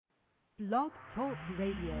Blog Talk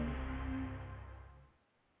Radio.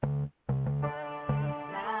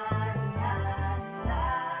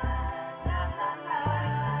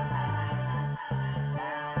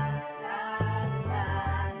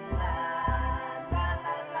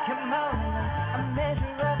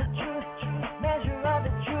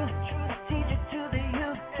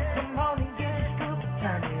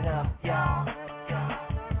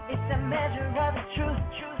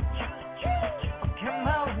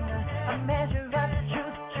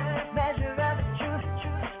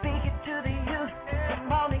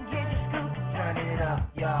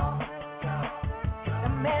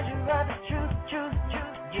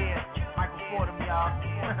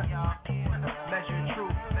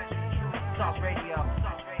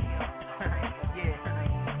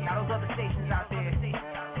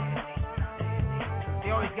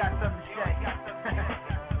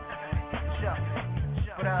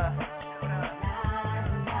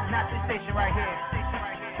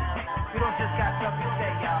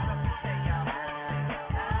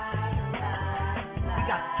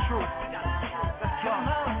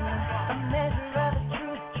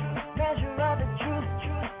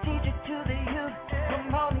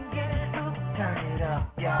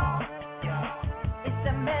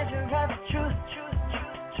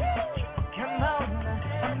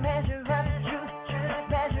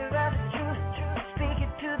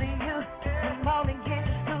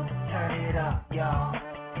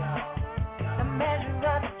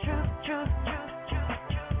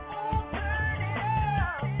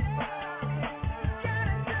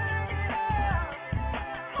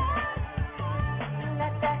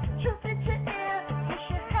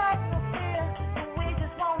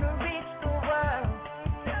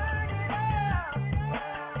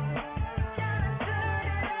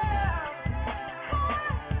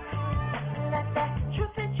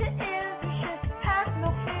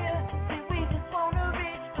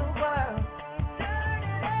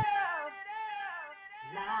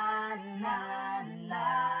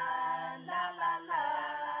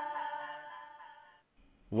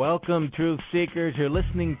 Welcome, Truth Seekers. You're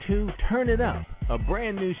listening to Turn It Up, a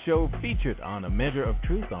brand new show featured on A Measure of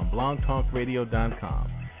Truth on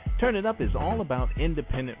blogtalkradio.com. Turn It Up is all about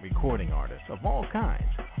independent recording artists of all kinds,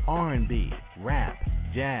 R&B, rap,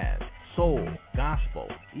 jazz, soul, gospel,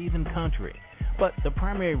 even country. But the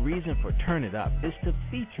primary reason for Turn It Up is to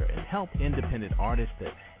feature and help independent artists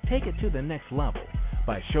to take it to the next level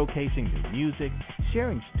by showcasing new music,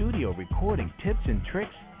 sharing studio recording tips and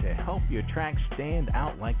tricks to help your tracks stand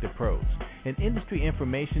out like the pros, and industry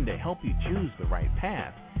information to help you choose the right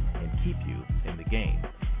path and keep you in the game.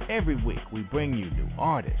 Every week we bring you new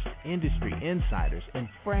artists, industry insiders, and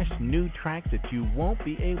fresh new tracks that you won't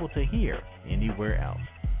be able to hear anywhere else.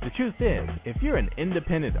 The truth is, if you're an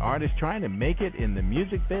independent artist trying to make it in the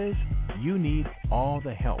music biz, you need all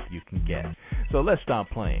the help you can get. So let's stop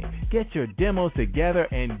playing. Get your demos together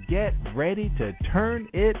and get ready to turn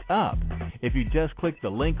it up. If you just click the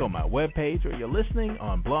link on my webpage, or you're listening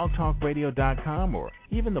on blogtalkradio.com, or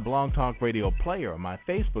even the Blog Talk Radio player on my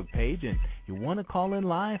Facebook page, and you want to call in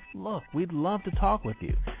live, look, we'd love to talk with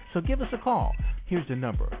you. So give us a call. Here's the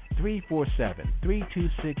number,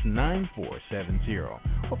 347-326-9470. Or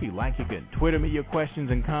if you like, you can Twitter me your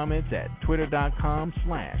questions and comments at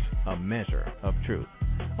twitter.com/A Measure of Truth.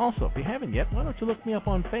 Also, if you haven't yet, why don't you look me up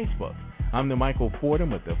on Facebook? I'm the Michael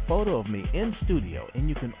Fordham with a photo of me in studio, and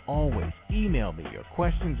you can always email me your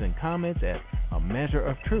questions and comments at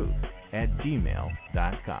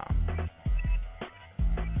ameasureoftruth@gmail.com.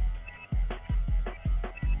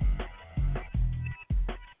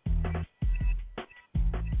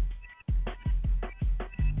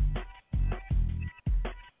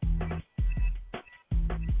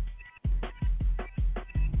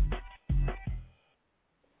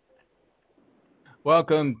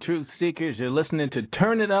 Welcome, Truth Seekers. You're listening to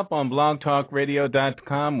Turn It Up on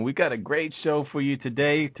blogtalkradio.com. We got a great show for you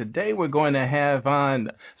today. Today we're going to have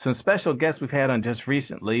on some special guests we've had on just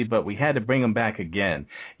recently, but we had to bring them back again.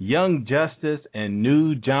 Young Justice and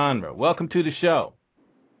New Genre. Welcome to the show.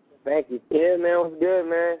 Thank you. Yeah, man. What's good,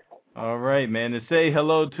 man? All right, man. And say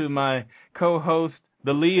hello to my co-host,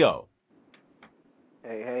 the Leo.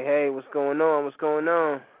 Hey. What's going on? What's going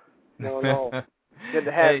on? Good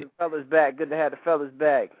to have the fellas back.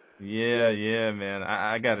 Yeah, man.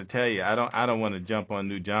 I got to tell you, I don't want to jump on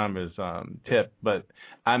New Genre's tip, but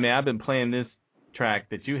I mean, I've been playing this track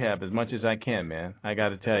that you have as much as I can, man. I got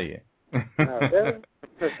to tell you. Really?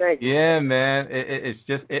 Thank you. Yeah, man. It's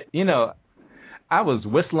just, you know, I was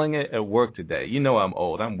whistling it at work today. You know I'm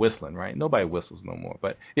old. I'm whistling, right? Nobody whistles no more.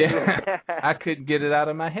 But, yeah, I couldn't get it out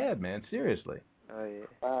of my head, man. Seriously. Oh, yeah.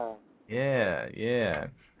 Wow. Yeah.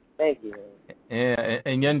 Thank you, man. Yeah,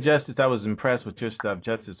 and Young Justice, I was impressed with your stuff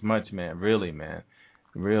just as much, man. Really, man.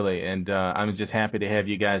 Really. And I'm just happy to have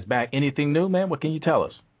you guys back. Anything new, man? What can you tell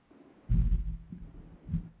us?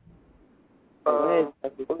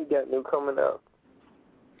 What we got new coming up?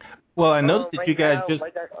 Well, I noticed that right you guys now, just...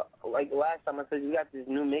 like last time I said, you got this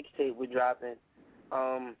new mixtape we're dropping.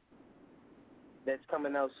 That's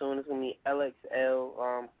coming out soon. It's going to be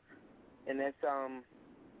LXL. And that's,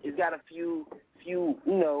 it's got a few, you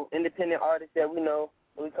know, independent artists that we know.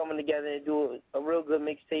 We're coming together and do a real good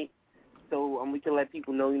mixtape. So we can let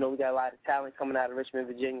people know, you know, we got a lot of talent coming out of Richmond,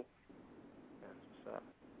 Virginia.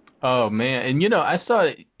 Oh, man. And, you know, I saw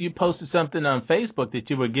you posted something on Facebook that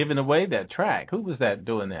you were giving away that track. Who was that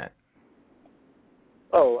doing that?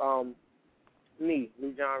 Oh, me,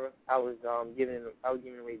 New Genre. I was giving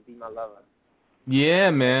away Be My Lover.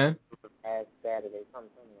 Yeah, man. Last Saturday, something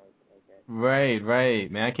like that.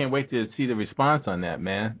 Right. Man, I can't wait to see the response on that,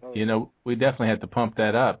 man. Oh, you know, we definitely have to pump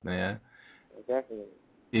that up, man. Definitely.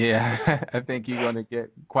 Yeah, I think you're going to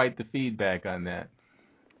get quite the feedback on that.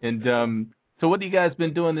 And so what have you guys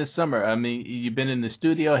been doing this summer? I mean, you've been in the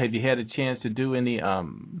studio. Have you had a chance to do any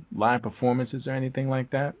live performances or anything like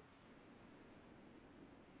that?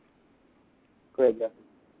 Great, definitely.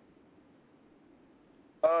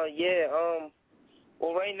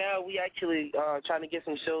 Well, right now we actually trying to get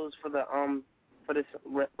some shows for the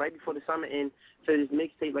right before the summer end for this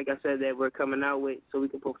mixtape, like I said, that we're coming out with, so we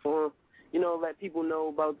can perform. You know, let people know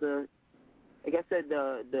about the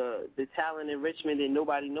talent in Richmond that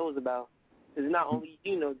nobody knows about. Because not only,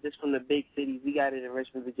 you know, just from the big cities, we got it in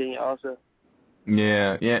Richmond, Virginia also.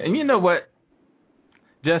 Yeah. And you know what,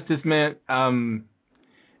 Justice, man,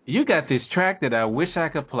 you got this track that I wish I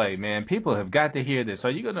could play, man. People have got to hear this. Are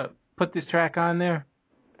you going to put this track on there?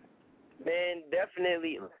 Man,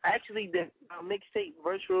 definitely. Actually, the mixtape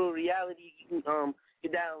Virtual Reality, you can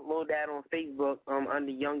download that on Facebook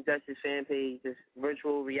under Young Justice fan page. It's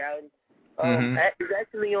Virtual Reality. It's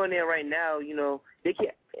actually on there right now. You know,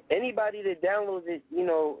 anybody that downloads it, you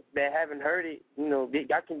know, that haven't heard it, you know,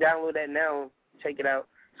 y'all can download that now and check it out.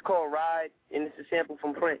 It's called Ride, and it's a sample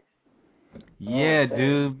from Prince. Yeah,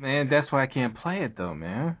 dude, man, that's why I can't play it though,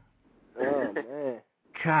 man. Oh, man.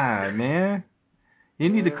 God, man. You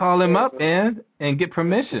need to call him up, man, and get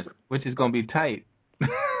permission, which is going to be tight.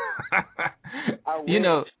 You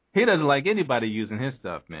know, he doesn't like anybody using his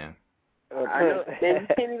stuff, man. I know. Man,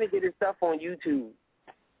 you can't even get his stuff on YouTube.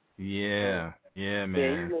 Yeah, man.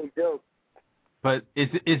 Yeah, he's no joke. But is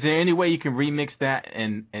there any way you can remix that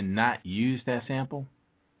and not use that sample?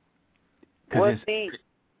 Well, see,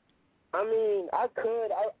 I mean, I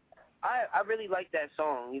could. I really like that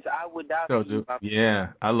song. I Would Die for You.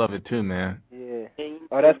 Yeah, I love it too, man. Yeah.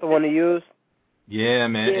 Oh, that's the one to use? Yeah,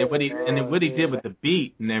 man. Yeah, and what he did with the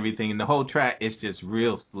beat and everything and the whole track, it's just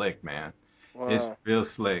real slick, man. Wow. It's real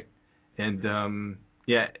slick. And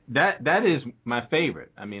yeah, that is my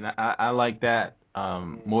favorite. I mean, I like that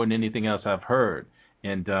more than anything else I've heard.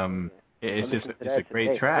 And it's a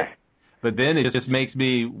great track. But then it just makes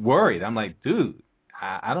me worried. I'm like, dude,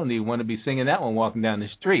 I don't even want to be singing that one walking down the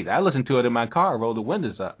street. I listen to it in my car, roll the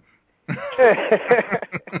windows up.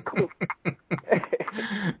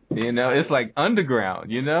 You know, it's like underground,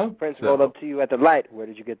 you know? Prince rolled up to you at the light. Where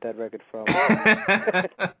did you get that record from?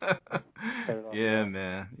 Yeah,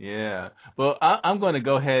 man. Yeah. Well, I'm going to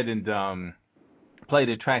go ahead and play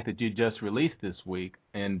the track that you just released this week.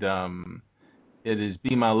 And it is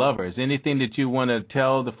Be My Lover. Is there anything that you want to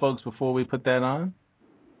tell the folks before we put that on?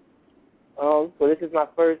 So this is my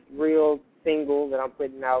first real single that I'm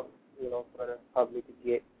putting out, you know, for the public to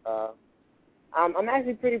get. I'm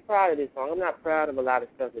actually pretty proud of this song. I'm not proud of a lot of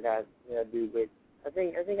stuff that I do, but I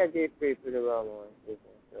think I did pretty well on this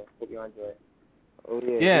one. So hope you enjoy it. Oh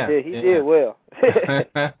yeah, he did well.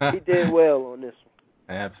 He did well on this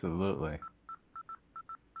one. Absolutely.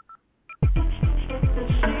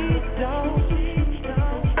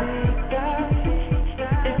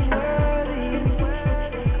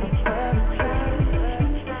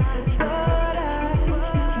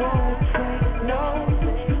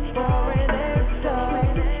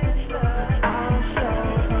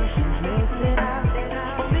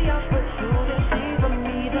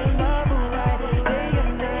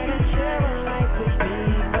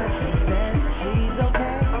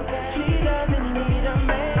 She doesn't need a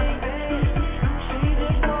man. She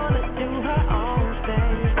just wanna do her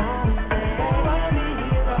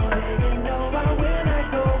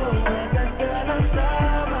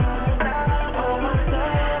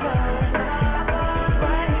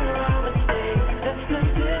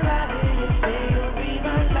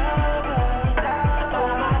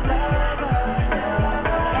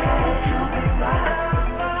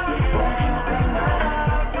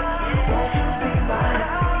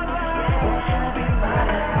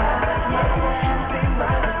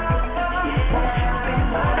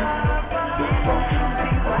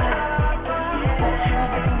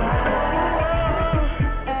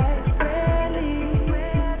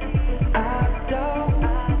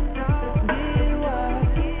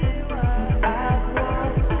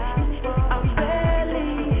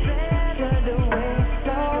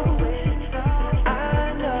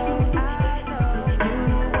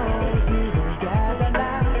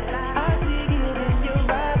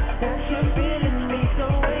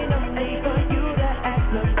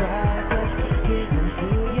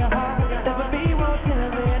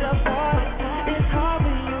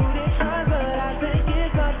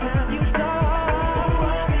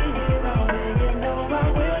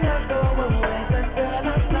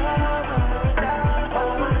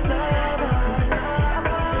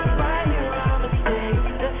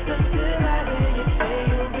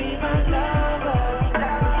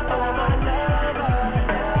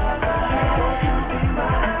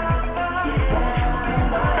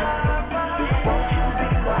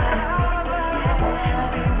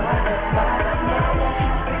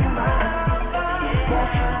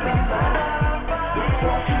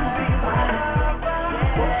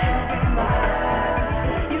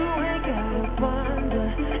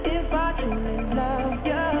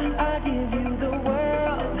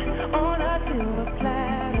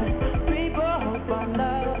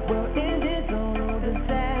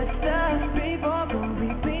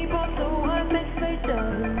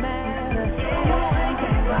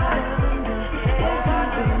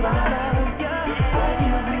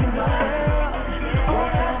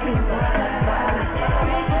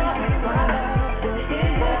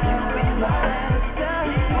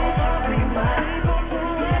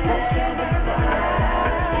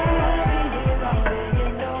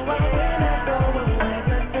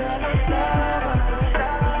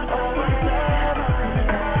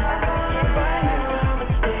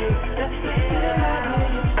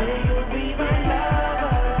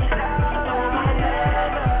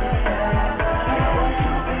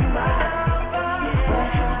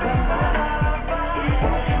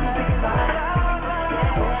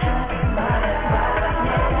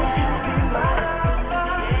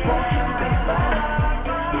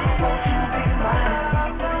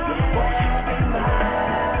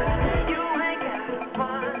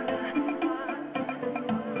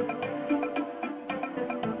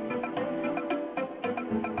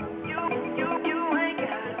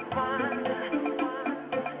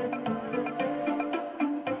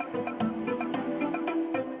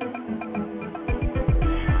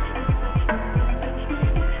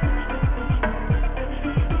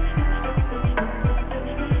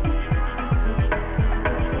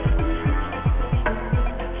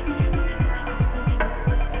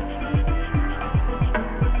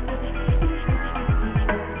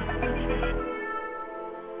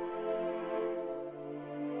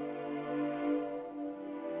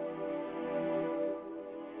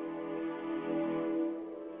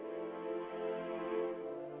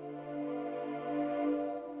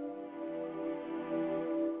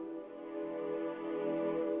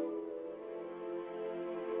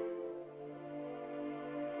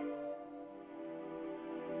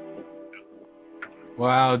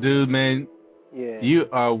Wow, dude, man. Yeah. You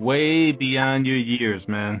are way beyond your years,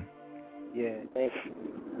 man. Yeah. Thank you.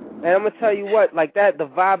 And I'm gonna tell you what, like that, the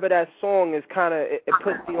vibe of that song is kind of it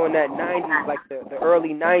puts me on that '90s, like the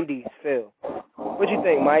early '90s feel. What you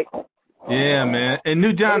think, Mike? Yeah, man. And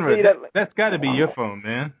new genre. That's got to be your phone,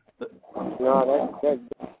 man. No,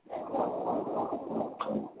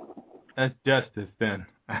 That's Justice, then.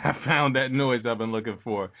 I found that noise I've been looking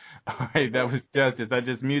for. All right, that was Justice. I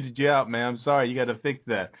just muted you out, man. I'm sorry. You got to fix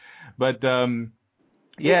that. But,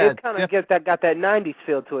 yeah. It kind of got that '90s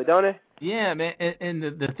feel to it, don't it? Yeah, man. And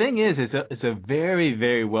the thing is, it's a very,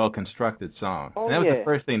 very well-constructed song. Oh, and that was the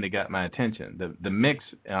first thing that got my attention. The mix,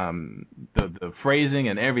 the phrasing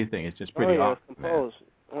and everything is just pretty awesome, composed,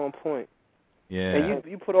 man. On point. Yeah. And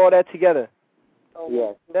you put all that together.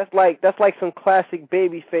 Yeah. That's like some classic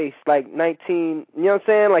Babyface, like you know what I'm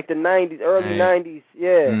saying? Like the '90s, early '90s,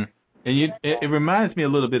 yeah. Mm. And it reminds me a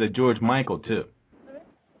little bit of George Michael too.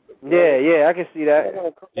 Yeah, I can see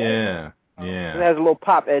that. Yeah. It has a little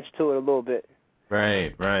pop edge to it a little bit.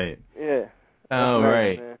 Right. Yeah. Oh, nice,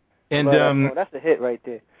 right. Man. And that's a hit right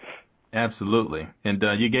there. Absolutely. And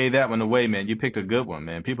you gave that one away, man. You picked a good one,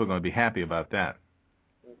 man. People are going to be happy about that.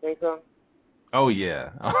 You think so? Oh,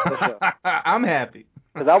 yeah. For sure. I'm happy.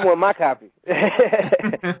 Because I want my copy.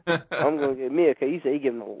 I'm going to get me a copy. You say you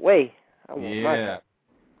giving them away. I want my copy.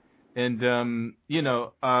 And,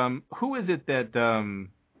 who is it that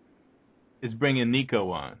is bringing Nico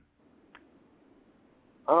on?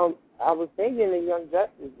 I was thinking the Young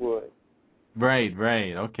Justice would. Right.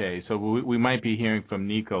 Okay, so we might be hearing from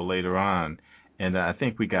Nico later on. And I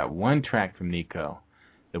think we got one track from Nico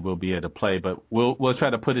that we'll be able to play, but we'll try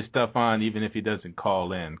to put his stuff on even if he doesn't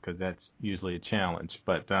call in, because that's usually a challenge.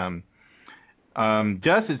 But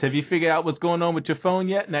Justice, have you figured out what's going on with your phone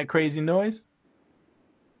yet and that crazy noise?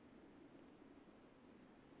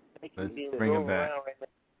 Let's bring him back. Right.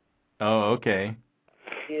 Oh, okay.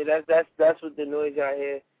 Yeah, that's what the noise I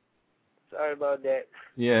hear. Sorry about that.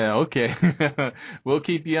 Yeah, okay. We'll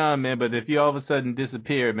keep you on, man, but if you all of a sudden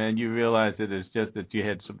disappear, man, you realize that it's just that you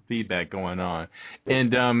had some feedback going on.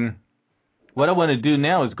 And what I want to do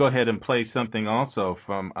now is go ahead and play something also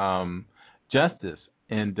from Justice.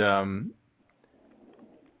 And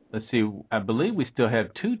let's see, I believe we still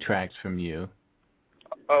have 2 tracks from you.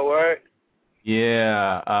 Oh, word?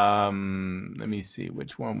 Yeah, let me see,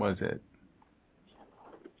 which one was it?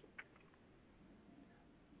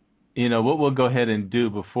 You know, what we'll go ahead and do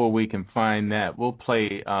before we can find that, we'll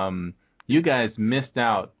play, you guys missed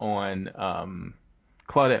out on,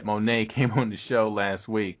 Claudette Monet came on the show last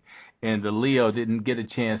week, and the Leo didn't get a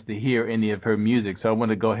chance to hear any of her music, so I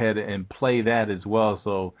want to go ahead and play that as well.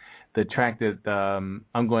 So the track that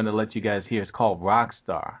I'm going to let you guys hear is called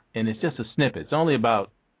Rockstar, and it's just a snippet. It's only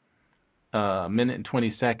about a minute and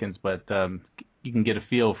 20 seconds, but you can get a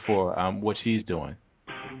feel for what she's doing.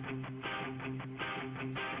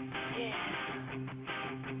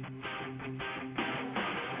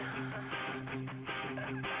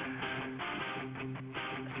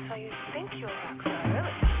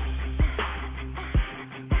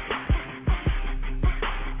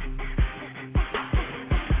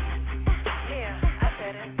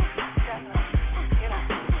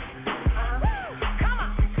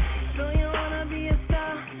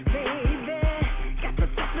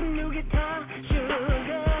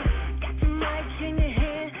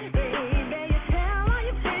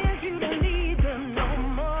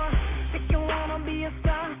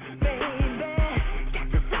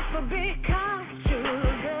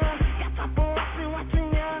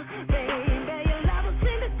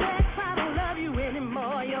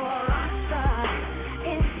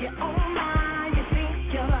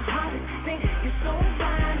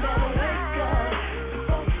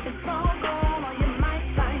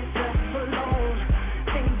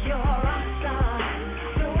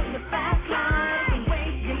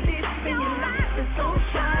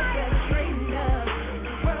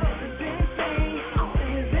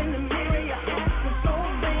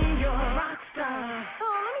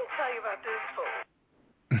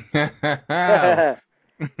 I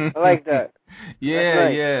like that.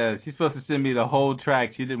 Yeah. She's supposed to send me the whole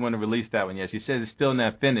track. She didn't want to release that one yet. She said it's still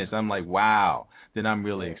not finished. I'm like, wow. Then I'm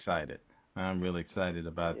really excited. I'm really excited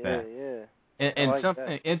about that. Yeah. And like something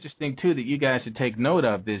that. interesting, too, that you guys should take note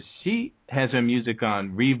of is she has her music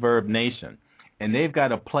on Reverb Nation. And they've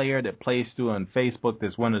got a player that plays through on Facebook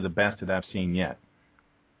that's one of the best that I've seen yet.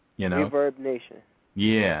 You know? Reverb Nation.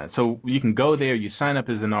 Yeah, so you can go there, you sign up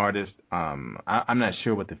as an artist. I'm not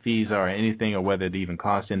sure what the fees are or anything, or whether it even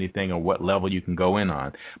costs anything, or what level you can go in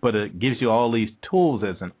on. But it gives you all these tools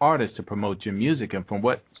as an artist to promote your music. And from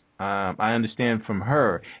what I understand from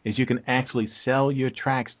her, is you can actually sell your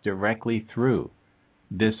tracks directly through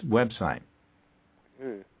this website.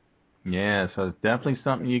 Yeah, so it's definitely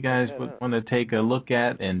something you guys would want to take a look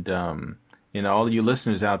at, and all of you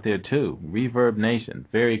listeners out there too. Reverb Nation,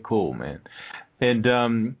 very cool, man. And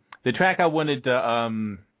the track I wanted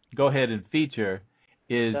to go ahead and feature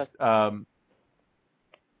is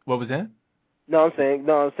what was that? No, I'm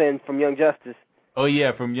saying from Young Justice. Oh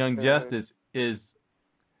yeah, from Young Justice is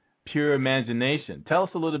Pure Imagination. Tell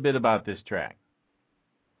us a little bit about this track.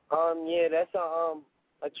 Yeah, that's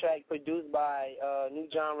a track produced by New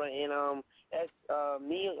Genre, and that's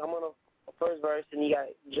me. I'm on the first verse, and you got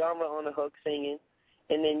Genre on the hook singing,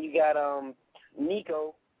 and then you got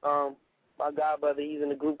Nico, my god brother. He's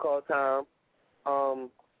in a group called Time.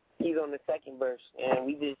 He's on the second verse, and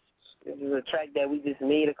this is a track that we just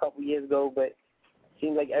made a couple years ago, but it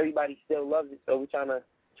seems like everybody still loves it, so we're trying to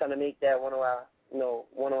make that one of our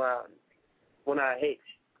hits.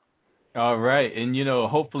 All right, and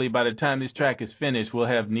hopefully by the time this track is finished, we'll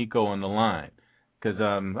have Nico on the line, because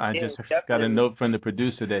I just got a note from the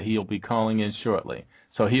producer that he'll be calling in shortly.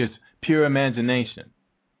 So here's Pure Imagination.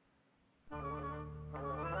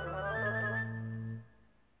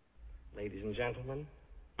 Ladies and gentlemen,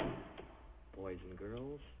 boys and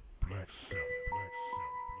girls.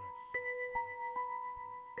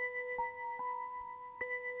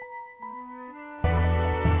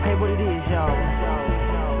 Hey, what it is, y'all?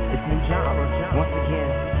 It's New Genre. Once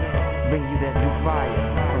again, bring you that new fire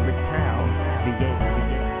from Rich Town, VA.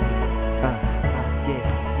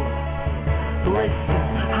 Listen,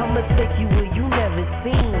 I'ma take you where you never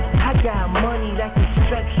seen. I got money that can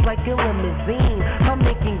stretch like a limousine. I'm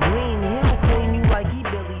making green, he'll claim you like he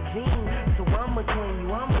Billie Jean. So I'ma claim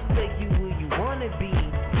you, I'ma take you where you wanna be.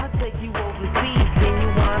 I'll take you overseas, then you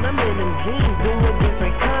want them in them jeans, doing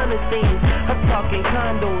different kind of things. I'm talking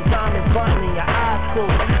condos, diamond button in your eyes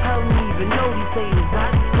closed. I don't even know these haters, I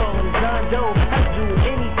just call them John Doe. I do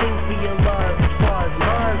anything for your love as far as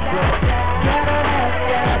mine's go. Gotta have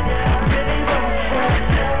that, really won't stop.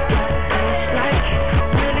 It's like,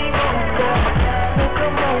 really won't stop. So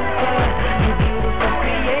come over, you beautiful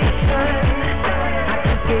creation. I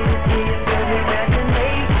can get it to your very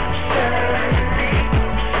imagination.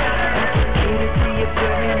 I can get it to your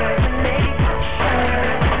very imagination.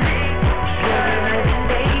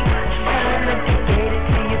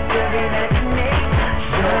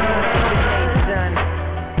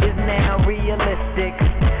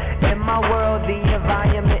 In my world, the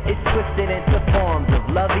environment is twisted into forms of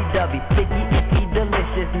lovey-dovey, sticky, icky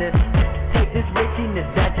deliciousness. Take this richiness,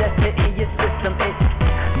 digest it in your system. It's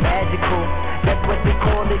magical. That's what they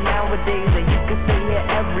call it nowadays, and you can stay here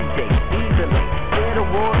every day, easily. Yeah, the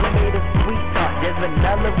water made of sweet talk. There's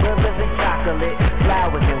vanilla, rivers, and chocolate,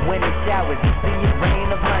 flowers, and winter showers. You see a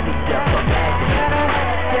rain of honey, just imagine.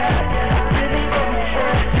 Really don't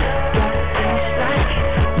trust. Got things like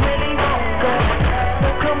really won't go. So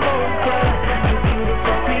come over, you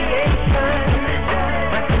beautiful creation.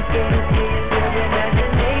 I can get it to your pure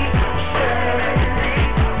imagination.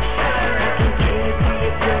 I can get it to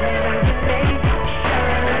your pure imagination.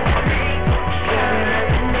 Pure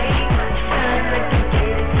imagination. I can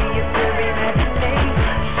get it to your pure imagination.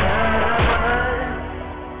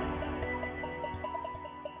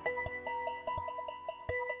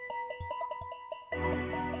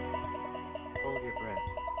 Hold your breath.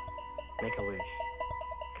 Make a wish.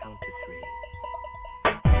 Count to 3.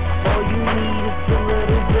 All you need is a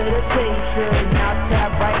little bit of patience. Now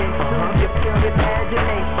tap right into your pure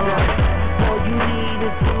imagination. All you need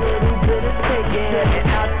is a little bit of patience. And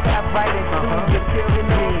now tap right into your pure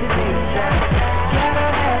imagination. Gotta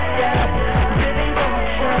have that, really won't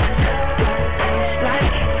trust. Got things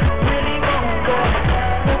like really won't go.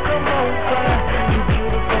 So come over, you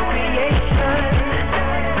beautiful creation.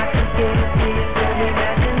 I can get it to your pure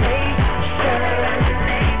imagination.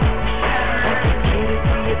 I can get it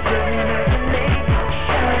to your pure imagination.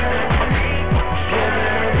 Pure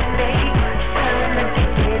imagination. I can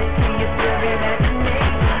get it to your pure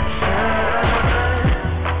imagination.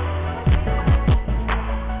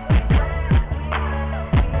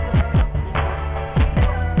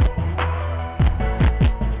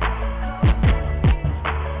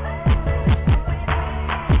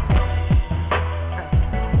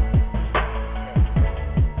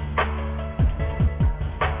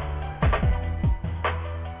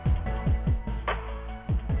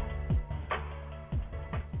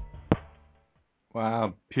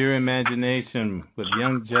 Wow, Pure Imagination with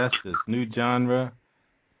Young Justice, New Genre,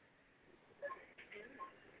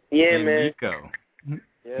 Yeah, and man. Nico.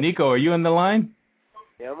 Yeah. Nico, are you on the line?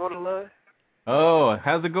 Yeah, I'm on the line. Oh,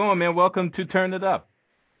 how's it going, man? Welcome to Turn It Up.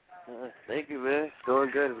 Thank you, man. It's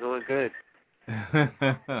going good. It's going good.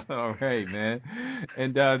 All right, man.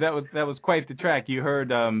 And that was quite the track. You heard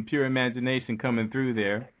Pure Imagination coming through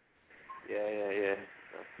there. Yeah.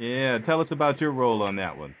 Yeah, tell us about your role on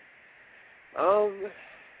that one.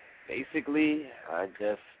 Basically, I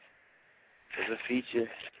just was a feature.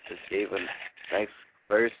 Just gave a nice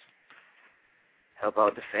verse, help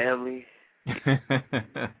out the family. Pretty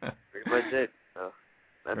much it. So,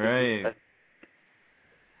 right.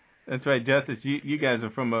 That's right, Justice. You guys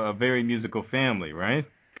are from a very musical family, right?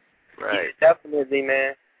 Right. Yeah, definitely,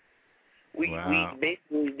 man. We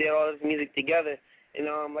basically did all this music together, and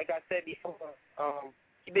like I said before,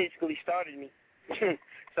 he basically started me.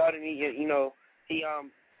 You know, he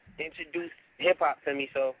introduced hip hop to me.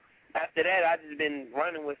 So after that, I just been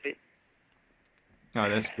running with it. Oh,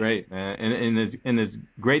 that's great, man. And it's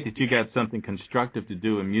great that you got something constructive to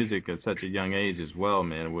do in music at such a young age as well,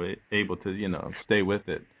 man. We're able to, stay with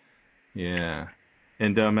it. Yeah.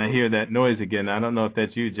 And I hear that noise again. I don't know if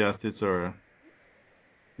that's you, Justice, or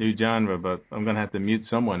new genre, but I'm going to have to mute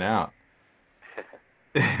someone out.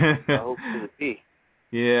 I hope it would be.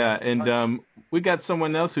 Yeah, and we got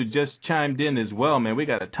someone else who just chimed in as well, man. We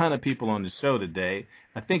got a ton of people on the show today.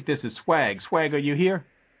 I think this is Swag. Swag, are you here?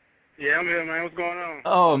 Yeah, I'm here, man. What's going on?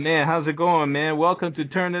 Oh, man, how's it going, man? Welcome to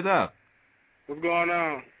Turn It Up. What's going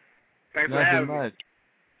on? Thanks Nothing for having much. me.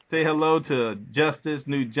 Say hello to Justice,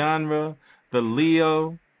 New Genre, the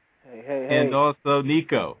Leo, Hey. and also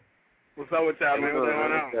Nico. What's up with y'all, man? What's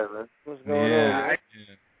going on? What's going on, man?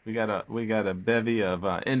 Yeah. We got a bevy of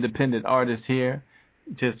independent artists here,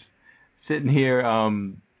 just sitting here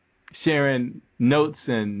sharing notes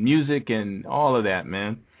and music and all of that,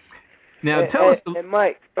 man. Now tell us. And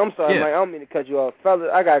Mike, I'm sorry, Mike. I don't mean to cut you off, fellas.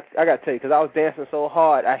 I got to tell you, because I was dancing so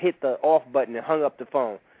hard, I hit the off button and hung up the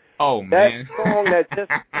phone. Oh, that man. That song that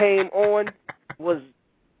just came on was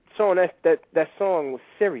song that song was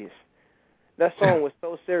serious. That song was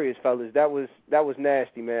so serious, fellas. That was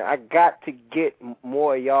nasty, man. I got to get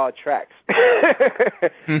more of y'all tracks.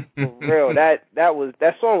 For real. That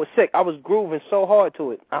song was sick. I was grooving so hard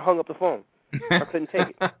to it. I hung up the phone. I couldn't take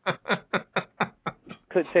it.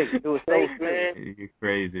 It was so man. You're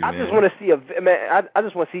crazy, man. I just want to see I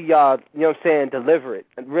just want to see y'all, you know what I'm saying, deliver it.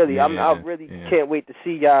 And really, I really can't wait to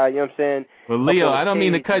see y'all, you know what I'm saying. Well, Leo, I don't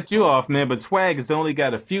mean to cut you off, man, but Swag has only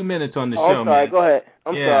got a few minutes on the show, I'm sorry. man. Go ahead.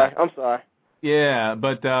 I'm sorry. Yeah,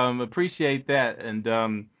 but appreciate that.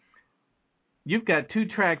 And you've got two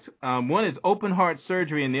tracks. One is Open Heart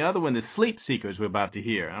Surgery, and the other one is Sleep Seekers we're about to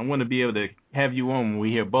hear. I want to be able to have you on when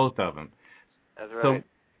we hear both of them. That's right. So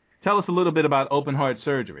tell us a little bit about Open Heart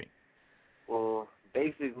Surgery. Well,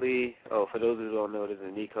 basically, for those who don't know, this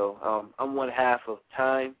is Nico. I'm one half of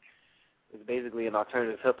Time. It's basically an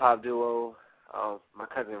alternative hip-hop duo. My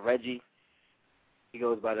cousin Reggie, he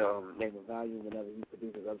goes by the name of Volume whenever he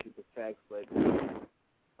produces other people's tracks, but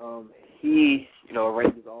he,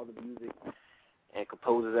 arranges all the music and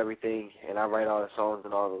composes everything, and I write all the songs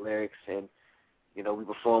and all the lyrics, and, we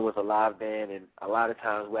perform with a live band, and a lot of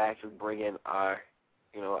times we actually bring in our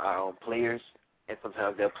own players, and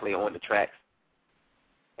sometimes they'll play on the tracks.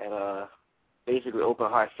 And basically, Open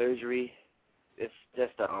Heart Surgery, it's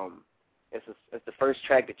just it's the first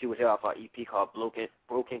track that you would hear off our EP called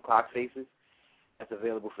Broken Clock Faces. That's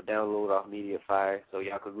available for download off Mediafire, so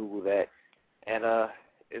y'all can Google that. And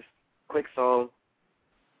it's a quick song.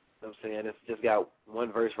 You know what I'm saying? It's just got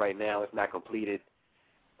one verse right now. It's not completed,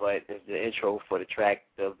 but it's the intro for the track.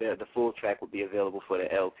 The full track will be available for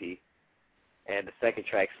the LP. And the second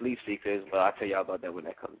track, Sleep Seekers, well, I'll tell y'all about that when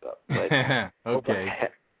that comes up. But okay.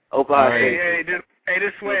 Open Heart. Hey,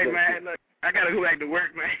 this Swag, man. Look, I got to go back to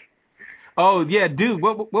work, man. Oh, yeah, dude,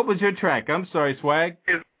 what was your track? I'm sorry, Swag.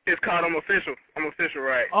 It's called I'm Official. I'm Official,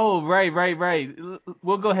 right? Oh, right.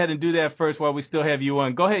 We'll go ahead and do that first while we still have you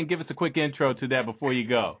on. Go ahead and give us a quick intro to that before you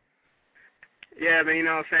go. Yeah, man, you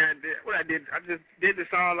know what I'm saying? I just did the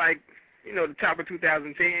song the top of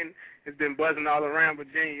 2010. It's been buzzing all around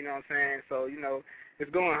Virginia, you know what I'm saying? So, it's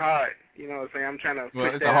going hard, you know what I'm saying? I'm trying to push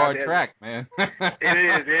Well, it's that a hard out there. track, man. It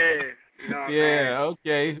is, yeah. You know what I'm saying?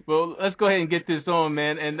 Okay. Well, let's go ahead and get this on,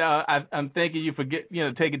 man. And I'm thanking you for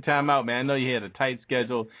taking time out, man. I know you had a tight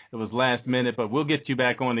schedule. It was last minute, but we'll get you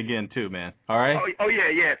back on again too, man. All right? Oh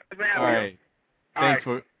yeah. All right.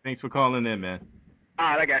 Thanks for calling in, man. All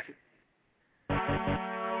right, I got you.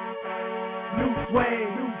 New Sway.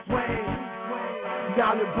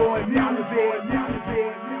 Dollar boy, I'm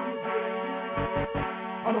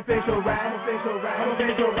official rap. Let's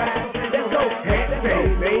go. Head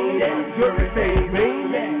fading, jewelry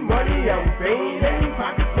fading, money I'm fading,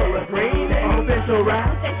 pockets full of green. I'm official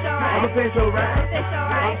rap. I'm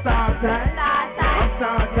star time. I'm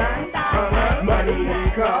summertime. Money and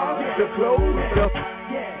cars, the clothes, the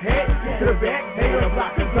head to the back, hey, the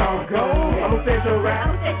block is all gold. I'm official rap.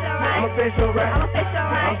 I'm official rap.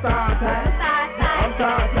 I'm summertime.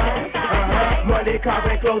 Money, cars,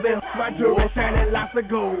 and clothing. My jewelry shining lots of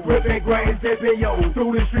gold. Whipping grains, dipping yo.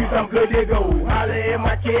 Through the streets, I'm good to go. Holla at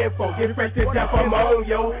my kinfolk, get fresh to death, I'm on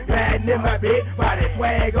yo. Gliding in my bed, body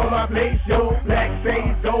swag on my place, yo. Black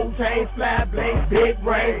face, gold chains, fly blades, big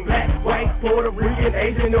brains. Black, white, Puerto Rican,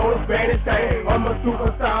 Asian, or Spanish thing. I'm a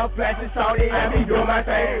superstar, flashing shawty, I be doing my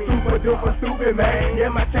thing. Super duper stupid, man. Yeah,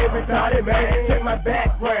 my chain retarded, man. Check my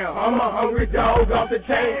background, I'm a hungry dog off the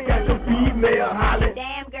chain. Got some female hollering.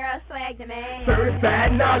 Damn girl, swag the man.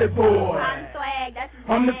 Certified naughty boy. I'm swag, that's the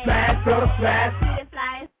I'm the fly, so the fly. the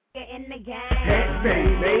flyest in the game. Hat say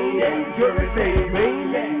leanin', jewelry say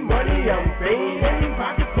leanin', money I'm fiendin',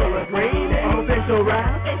 pockets full of green. I'm official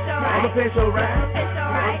rap. I'm official rap.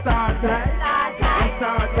 I'm star time. I'm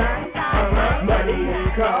star time. Money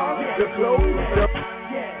and cars, the clothes, the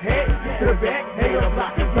head to the back, hey, the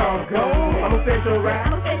block is all gold. I'm official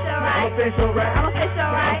rap. I'm official rap. I'm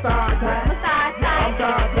star time. I'm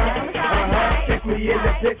star time. Check me in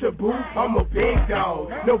the picture booth, I'm a big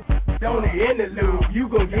dog. No on the interlude, you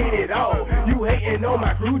gon' get it all. You hatin' on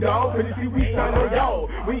my crew, dog, cause you see we son on y'all.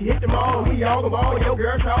 We hit them all, we all go ball. Your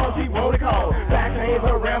girl Shaw, she wanna call. Back hanging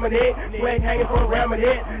from around my neck, swag hanging from around my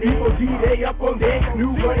neck. Equal G, they up on deck. New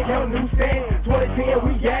money count, new stand. 2010,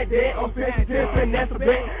 we got that. I'm 50 and that's a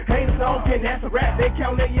bet. Haters on, and that's a rap. They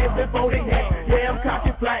count their years before they hat. Yeah, I'm cocky,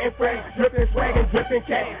 flying fresh, drippin' swag and drippin'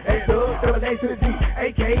 cat. A thug, double A to the G,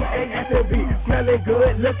 AKA SMB. Smelling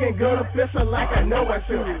good, looking good, official like I know I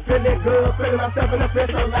should. Feeling good, feeling myself in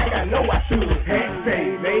official like I know I should. Hat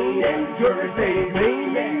say leanin', jewelry say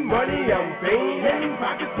leanin', money I'm fiendin',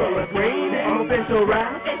 pockets full of green. I'm official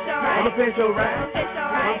rap. I'm official rap.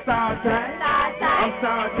 I'm star time. I'm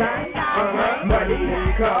star time. Money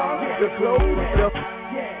and cars, the clothes, the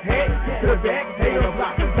head to the back, hey, the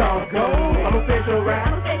block is all gold. I'm official rap.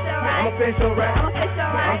 I'm official rap. I'm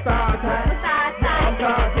star time. I'm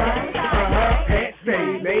star time. Hat say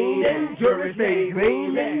leanin', jewelry say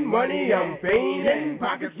leanin', money I'm fiendin',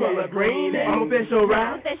 pockets full of green. I'm official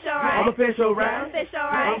rap. I'm official rap.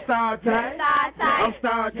 I'm star time. I'm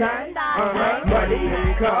star time. Money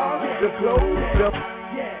and cars, the clothes, the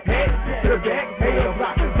head to the back, hey, the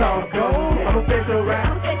block is all gold. I'm official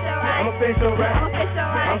rap. I'm official rap.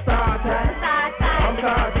 I'm star time. I'm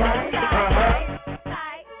star time.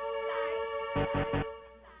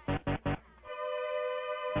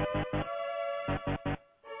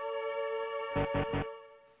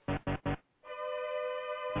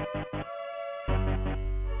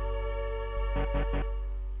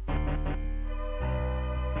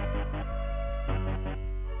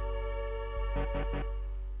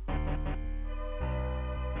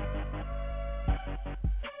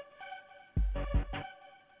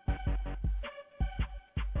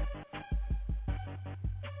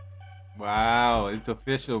 Wow, it's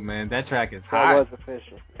official, man. That track is hot. That was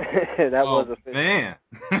official. That was official. Man.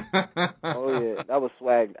 Oh, yeah. That was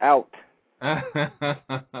swagged out.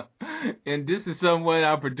 And this is someone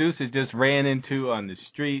our producer just ran into on the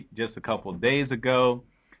street just a couple of days ago.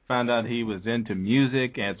 Found out he was into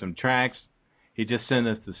music and some tracks. He just sent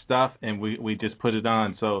us the stuff, and we just put it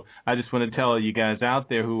on. So I just want to tell you guys out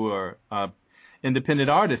there who are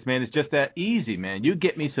independent artists, man, it's just that easy, man. You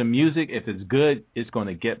get me some music. If it's good, it's going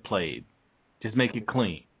to get played. Just make it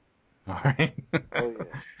clean. All right? Oh, yeah.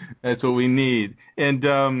 That's what we need. And,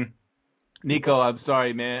 Nico, I'm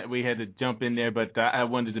sorry, man. We had to jump in there, but I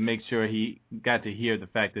wanted to make sure he got to hear the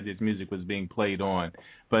fact that his music was being played on.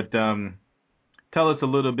 But tell us a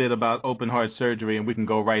little bit about Open Heart Surgery, and we can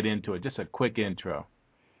go right into it. Just a quick intro.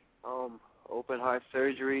 Open Heart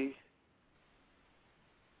Surgery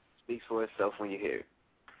speaks for itself when you hear it.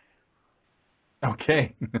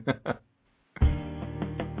 Okay.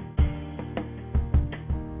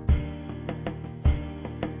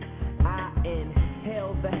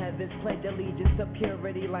 Pledge allegiance to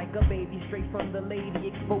purity like a baby straight from the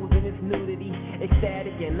lady, exposing its nudity.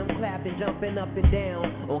 Ecstatic and I'm clapping, jumping up and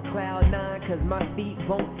down on cloud 9, cause my feet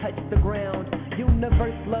won't touch the ground.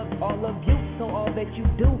 Universe loves all of you, so all that you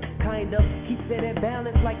do kind of keeps it at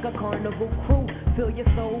balance like a carnival crew. Feel your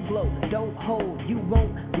soul glow, don't hold, you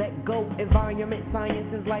won't let go. Environment,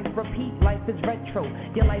 science is life, repeat, life is retro.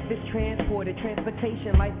 Your life is transported,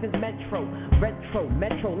 transportation, life is metro.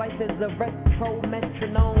 Metro, life is a retro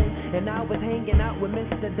metronome. And I was hanging out with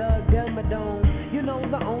Mr. Doug Dimmadome. You know,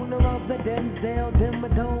 the owner of the Denzel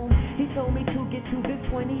Dimmadome. He told me to get to this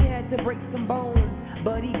when he had to break some bones.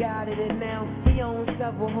 But he got it and now he owns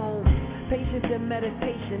several homes. patience and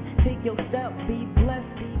meditation. Take your step, be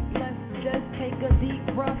blessed, be blessed. Just take a deep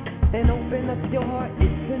breath and open up your heart.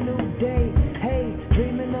 It's a new day. Hey,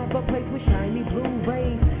 dreaming of a place with shiny blue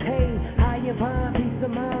rays. Hey, high and fine, peace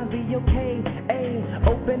of mind, be okay. Hey,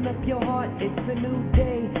 open up your heart. It's a new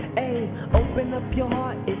day. Hey, open up your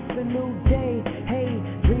heart. It's a new day. Hey,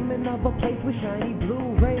 dreaming of a place with shiny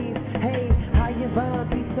blue rays. Hey, high and fine,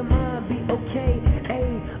 peace of mind, be okay. Hey,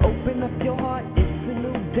 open up your heart. It's a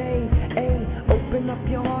new day. Hey, open up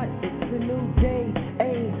your heart. It's a new day.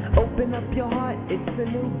 Hey, open up your heart. It's a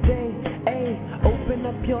new day. Hey, open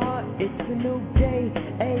up your heart. It's a new day.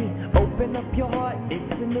 Hey, open up your heart.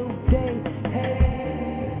 It's a new day. Hey.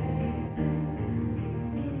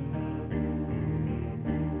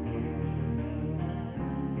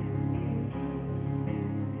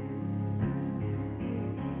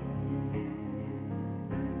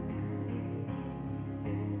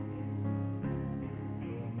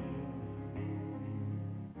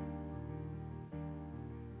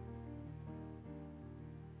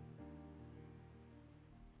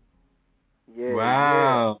 Yeah,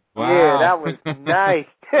 Wow. yeah. Wow. Yeah, that was nice.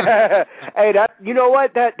 Hey, that, you know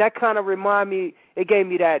what? That kind of remind me. It gave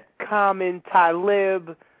me that Common,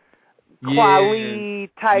 Talib, Kweli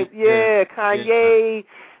type. Yeah, Kanye.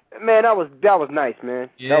 Man, that was nice, man.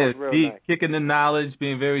 Yeah, that was real deep, nice. kicking the knowledge,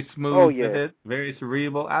 being very smooth Oh, yeah. with it, very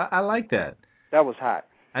cerebral. I like that. That was hot.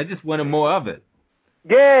 I just wanted more of it.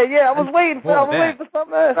 Yeah, I was waiting for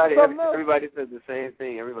something else. Everybody said the same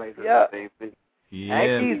thing. Everybody said the same thing.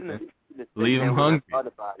 Yeah. Leave them hungry. I thought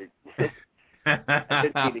about it. I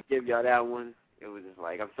didn't mean to give y'all that one. It was just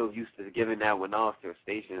like I'm so used to giving that one off to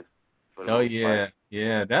stations. Oh yeah,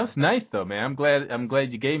 yeah. That was nice though, man. I'm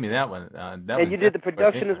glad you gave me that one. And you did the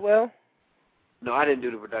production as well? No, I didn't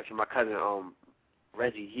do the production. My cousin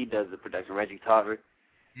Reggie, he does the production. Reggie Tarver.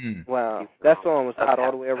 Wow, that song was hot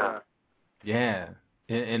all the way around. Yeah,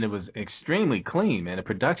 and it was extremely clean, man. The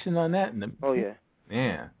production on that. And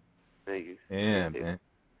yeah. Thank you. Yeah, man.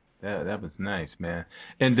 That was nice, man.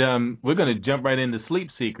 And we're going to jump right into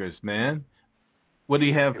Sleep Seekers, man. What do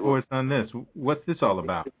you have for us on this? What's this all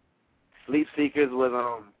about? Sleep Seekers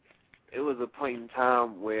was it was a point in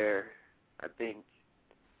time where I think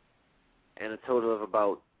in a total of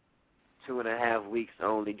about 2.5 weeks I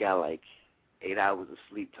only got like 8 hours of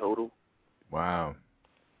sleep total. Wow.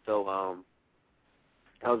 So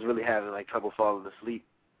I was really having like trouble falling asleep,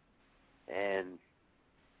 and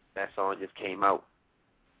that song just came out.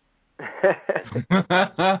 And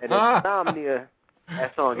insomnia.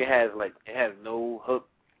 That song it has no hook.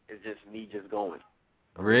 It's just me just going.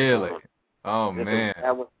 Really? Oh man.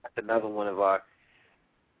 That's another one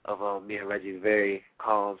of me and Reggie's very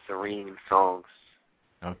calm, serene songs.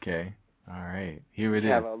 Okay. All right. Here it is.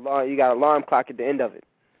 You got an alarm clock at the end of it.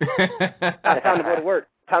 Time to go to work.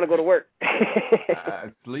 Time to go to work.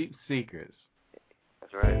 Sleep Seekers.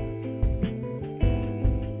 That's right.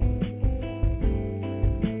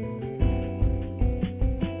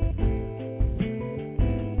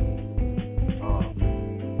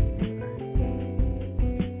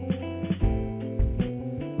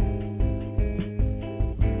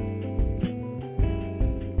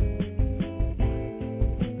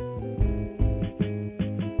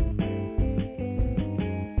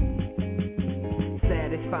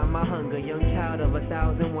 Satisfy my hunger, young child of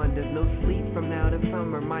 1,000 wonders. No sleep from now to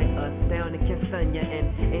summer might astound and can stun ya.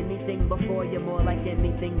 And anything before you, more like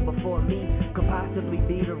anything before me, could possibly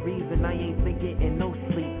be the reason I ain't been getting no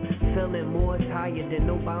sleep. Feeling more tired than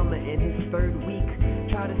Obama in his 3rd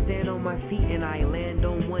week. Try to stand on my feet and I land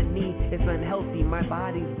on one knee. It's unhealthy, my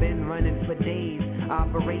body's been running for days,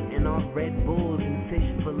 operating off Red Bulls and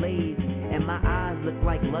fish fillets. And my eyes look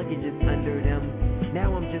like luggage is under them.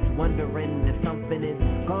 Now I'm just wondering if something is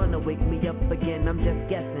gonna wake me up again. I'm just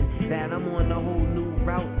guessing that I'm on a whole new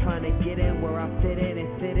route, trying to get in where I fit in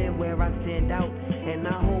and sit in where I stand out. And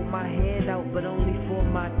I hold my hand out, but only for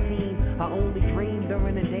my team. I only dream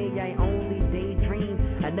during the day, I only daydream.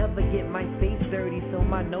 I never get my face dirty, so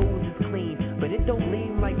my nose is clean. But it don't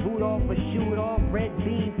lean like Rudolph or shoot off red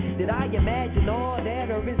beans. Did I imagine all that,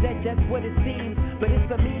 or is that just what it seems? But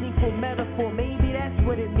it's a meaningful metaphor, maybe that's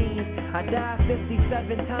what it means. I died 57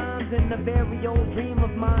 times in a very old dream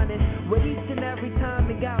of mine, and with each and every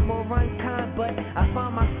time it got more unkind. But I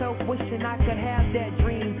found myself wishing I could have that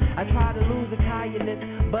dream. I try to lose the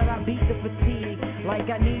tiredness, but I beat the fatigue like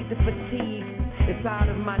I need the fatigue. It's out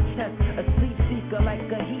of my chest, a sleep seeker like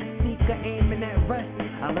a heat seeker aiming at rest.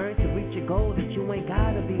 I learned to reach a goal that you ain't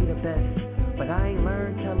gotta be the best, but I ain't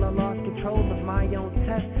learned till I lost control of my own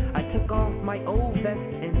test. I took off my old vest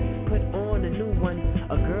and put on a new one.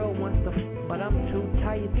 A girl wants to but I'm too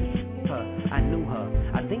tired to her. I knew her.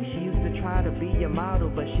 I think she used to try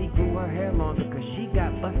but she grew her hair longer cause she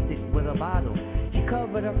got busted with a bottle. She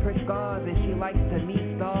covered up her scars and she likes to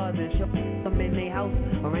meet stars and she'll them in their house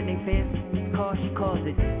or in their fancy car. She calls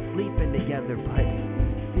it sleeping together, but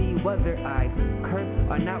see whether I curse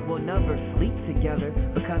or not, we'll never sleep together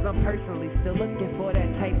because I'm personally still looking for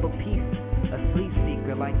that type of peace. A sleep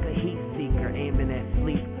seeker like a heat seeker aiming at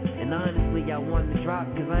sleep. And honestly I want to drop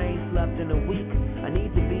cause I ain't slept in a week. I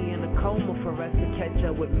need to be in a coma for us to catch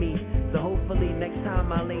up with me. So hopefully next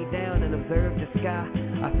time I lay down and observe the sky,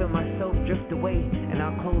 I feel myself drift away and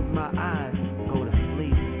I'll close my eyes, go to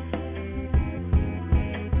sleep.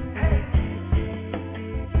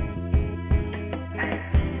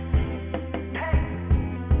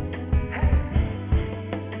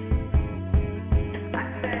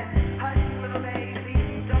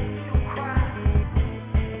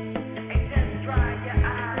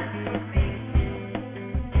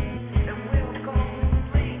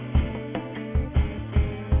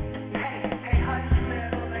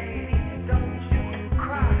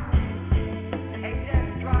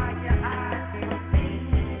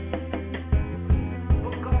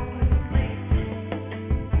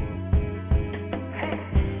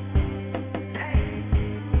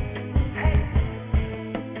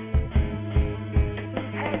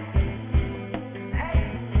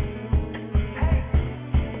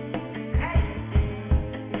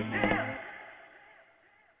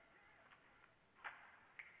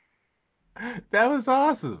 That was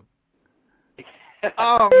awesome.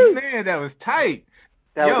 Oh man, that was tight.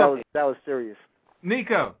 That was serious.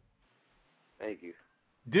 Nico. Thank you.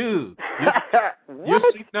 Dude, your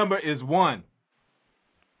sleep number is 1.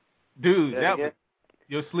 Dude,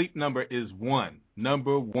 your sleep number is 1.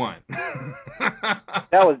 Number 1.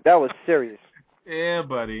 That was serious. Yeah,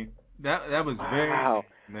 buddy. That was very wow.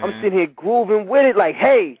 Man. I'm sitting here grooving with it like,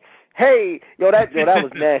 hey, yo, that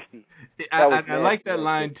was nasty. I like that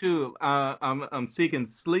line too. I'm seeking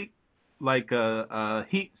sleep like a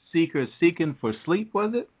heat seeker seeking for sleep.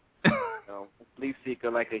 Was it? No, sleep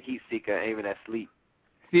seeker like a heat seeker aiming at sleep.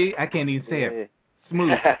 See, I can't even say it.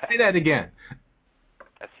 Smooth. Say that again.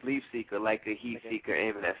 A sleep seeker like a heat seeker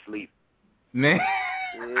aiming at sleep. Man.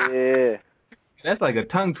 Yeah. That's like a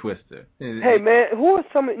tongue twister. Hey man, who are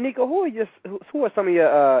some of some of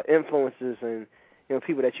your influences and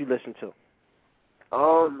people that you listen to?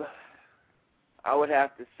 I would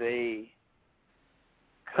have to say.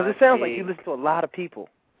 Because it sounds like you listen to a lot of people.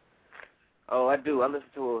 Oh, I do. I listen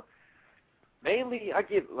to mainly I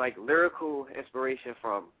get like lyrical inspiration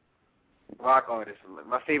from rock artists.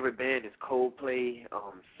 My favorite band is Coldplay,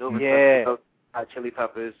 Silver Hot Chili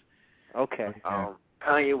Peppers. Okay.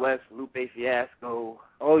 Kanye West, Lupe Fiasco.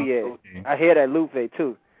 Oh yeah, I hear that Lupe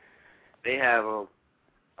too. They have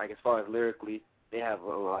like as far as lyrically, they have a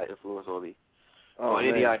lot of influence on me.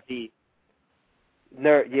 NERD.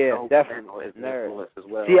 Nerd, yeah, definitely. Nerd as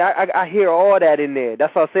well. See, I hear all that in there.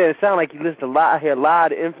 That's what I'm saying. It sounds like you listen to a lot. I hear a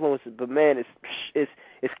lot of influences, but man,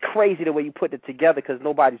 it's crazy the way you put it together because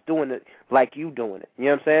nobody's doing it like you doing it. You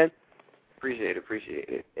know what I'm saying? Appreciate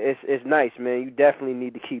it. It's nice, man. You definitely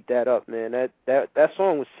need to keep that up, man. That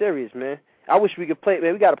song was serious, man. I wish we could play it,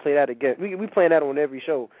 man. We got to play that again. We playing that on every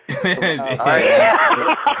show. That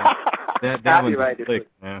one's right slick,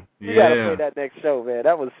 man. We got to play that next show, man.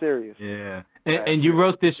 That was serious. Yeah. And you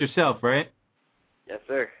wrote this yourself, right? Yes,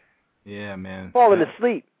 sir. Yeah, man. Falling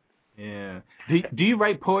asleep. Yeah. Do you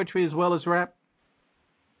write poetry as well as rap?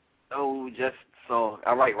 Oh, just songs.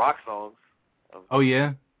 I write rock songs. Oh,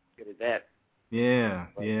 yeah? Good at that. Yeah.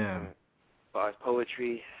 As far as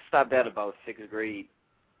poetry, stopped that about 6th grade.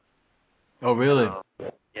 Oh, really?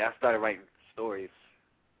 Yeah, I started writing stories.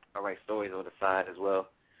 I write stories on the side as well.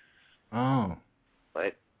 Oh.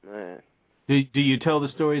 But, man. Do you tell the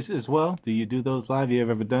stories as well? Do you do those live? You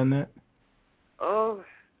ever done that? Oh,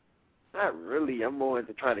 not really. I'm more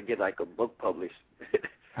into trying to get like a book published.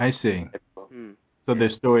 I see. So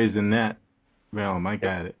there's stories in that realm. I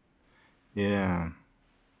got it. Yeah.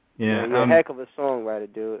 You're a heck of a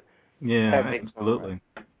songwriter, dude. Yeah, absolutely.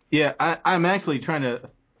 Yeah, I'm actually trying to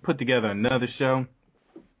put together another show,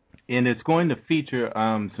 and it's going to feature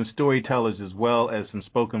some storytellers as well as some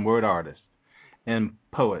spoken word artists and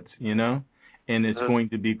poets, and it's going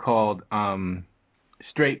to be called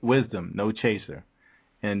Straight Wisdom, No Chaser.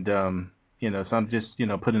 And, so I'm just,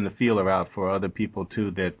 putting the feeler out for other people,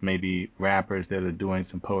 too, that maybe rappers that are doing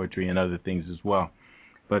some poetry and other things as well.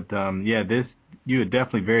 But, you're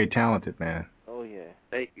definitely very talented, man. Oh, yeah.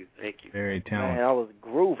 Thank you. Very talented. Man, I was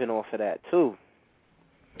grooving off of that, too.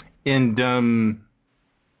 And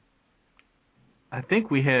I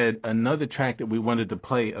think we had another track that we wanted to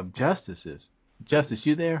play of Justice's. Justice,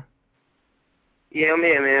 you there? Yeah, I'm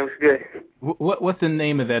here, man. What's good? What's the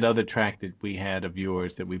name of that other track that we had of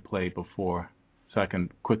yours that we played before, so I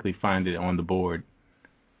can quickly find it on the board?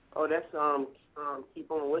 Oh, that's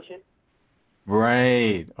Keep On Wishing.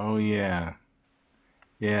 Right. Oh yeah.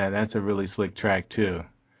 Yeah, that's a really slick track too.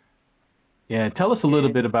 Yeah, tell us a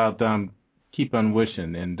little bit about Keep On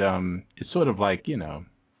Wishing, and it's sort of like, you know.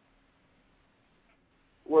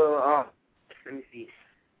 Well, let me see.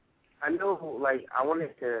 I know, like, I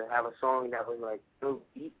wanted to have a song that was like so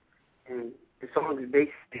deep, and the song is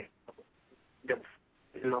basically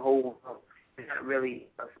the whole. It's not really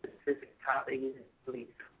a specific topic. It's really.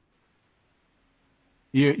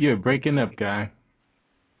 You're breaking up, guy.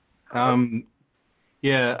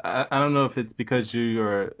 Yeah, I don't know if it's because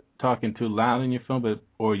you're talking too loud in your phone,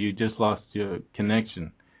 or you just lost your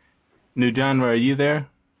connection. New Genre, are you there?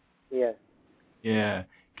 Yeah. Yeah.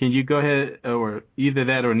 Can you go ahead, or either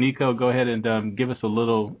that or Nico, go ahead and give us a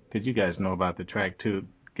little, because you guys know about the track too,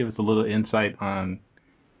 give us a little insight on.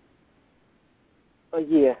 Oh,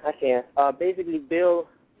 yeah, I can. Basically, Bill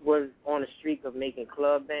was on a streak of making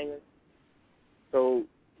club bangers, so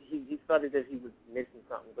he felt as if he was missing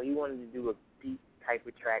something, but he wanted to do a beat type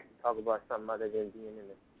of track to talk about something other than being in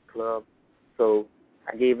the club. So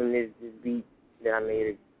I gave him this beat that I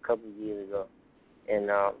made a couple of years ago, and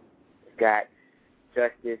it's got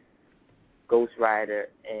Justice, Ghost Rider,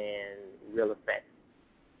 and Real Effects.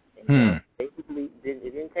 And basically,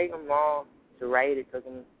 it didn't take him long to write. It took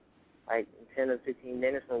him like 10 or 15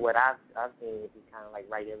 minutes from what I've seen. He kind of like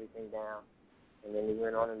write everything down, and then he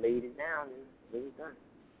went on and laid it down, and it was done.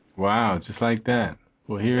 Wow, just like that.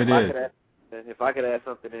 Well, here it is. If I could add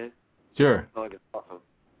something in. Sure. The song is awesome.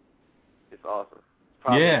 It's awesome. It's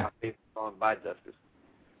probably my favorite song by Justice.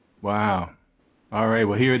 Wow. All right,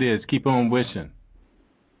 well, here it is. Keep On Wishing.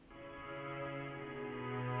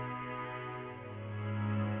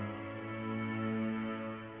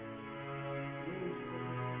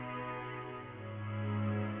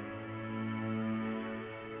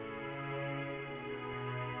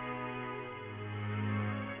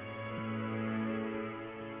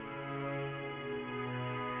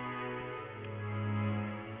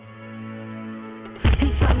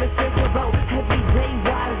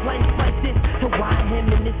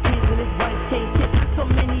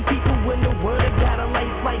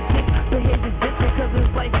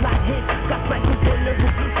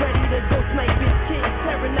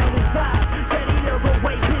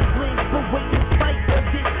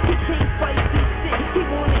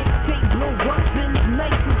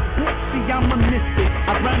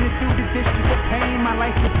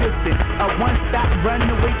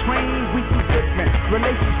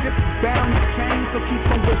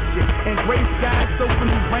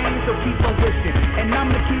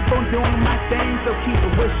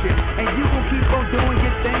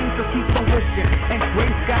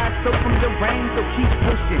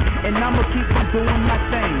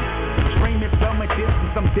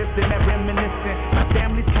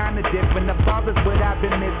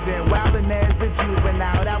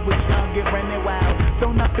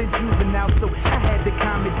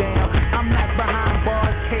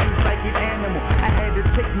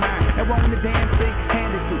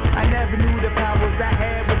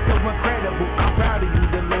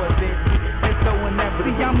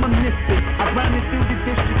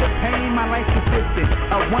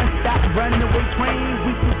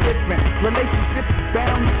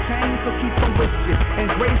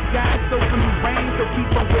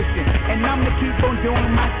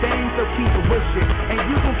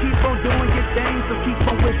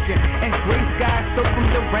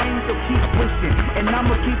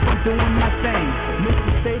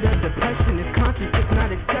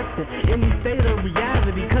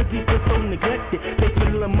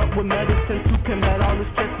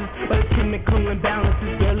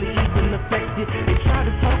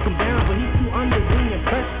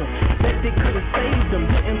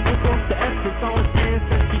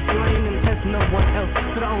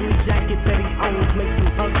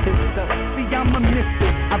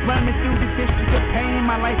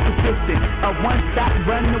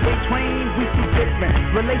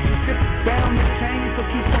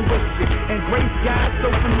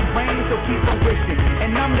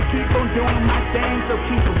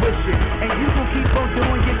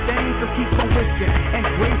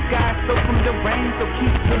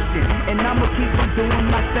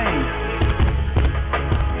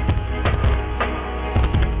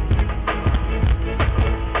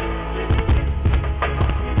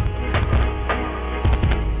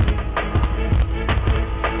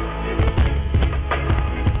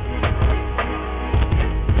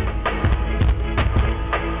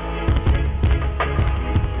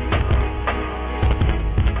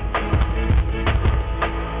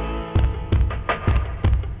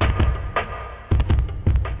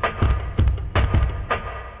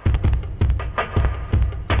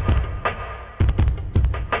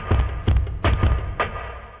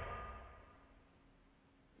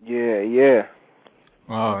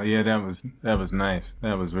 that was nice.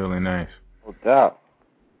 That was really nice. No doubt.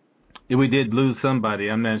 Yeah, we did lose somebody.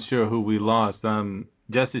 I'm not sure who we lost.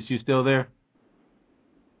 Justice, you still there?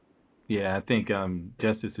 Yeah, I think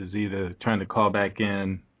Justice is either trying to call back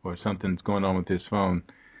in or something's going on with his phone.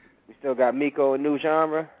 We still got Miko, a new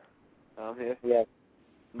genre. I'm here. Yeah.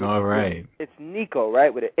 All right. It's Nico,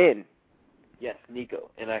 right, with an N. Yes,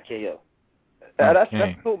 Nico, Niko. That's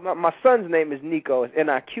cool. My son's name is Nico. It's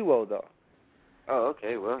Niko though. Oh,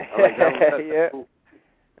 okay. Well, I like that one. Yeah. Cool.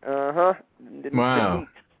 Wow.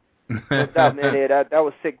 No doubt, man. Yeah, that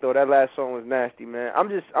was sick though. That last song was nasty, man.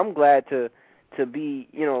 I'm glad to be,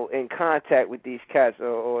 in contact with these cats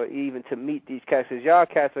or even to meet these cats, because y'all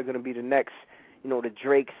cats are gonna be the next, the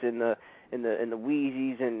Drakes and the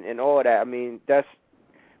Wheezys and all that. I mean, that's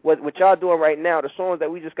what y'all doing right now. The songs that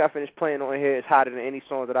we just got finished playing on here is hotter than any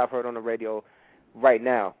songs that I've heard on the radio right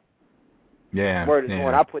now. Yeah. Word is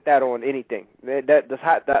on. I put that on anything. That's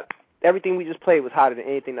hot. Everything we just played was hotter than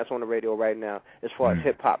anything that's on the radio right now, as far as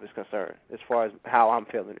hip hop is concerned. As far as how I'm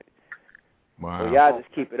feeling it. Wow. So y'all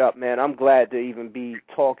just keep it up, man. I'm glad to even be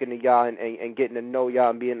talking to y'all and getting to know y'all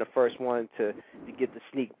and being the first one to get the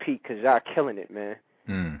sneak peek, because y'all killing it, man.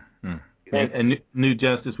 And New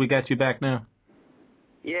Justice, we got you back now?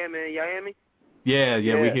 Yeah, man. Y'all hear me? Yeah,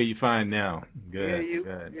 we hear you fine now. Good. Yeah, you.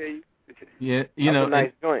 Good. Yeah, you. That's a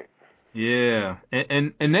nice joint. Yeah.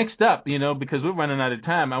 And next up, because we're running out of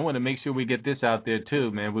time, I want to make sure we get this out there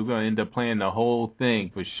too, man. We're going to end up playing the whole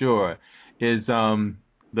thing for sure. Is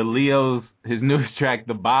the Leo's, his newest track,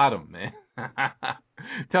 The Bottom, man.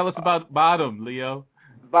 Tell us about Bottom, Leo.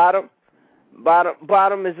 Bottom is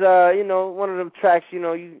one of them tracks,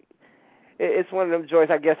 it's one of them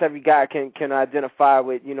joints I guess every guy can identify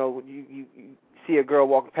with. You see a girl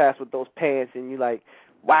walking past with those pants and you like,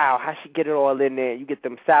 wow, how she get it all in there? You get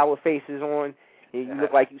them sour faces on and you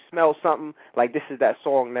look like you smell something. Like, this is that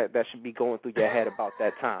song that should be going through your head about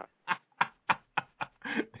that time.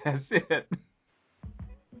 That's it.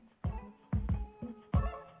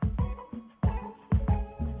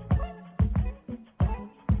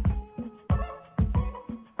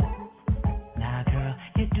 Now, girl,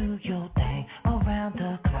 you do your thing around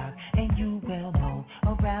the clock, and you will move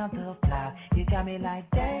around the block. You got me like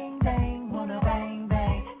dang, dang, wanna bang,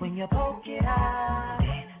 bang. When you poke it out,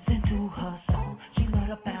 listen to her song. She let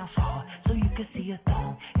her bounce hard, so you can see her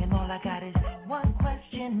thong. And all I got is one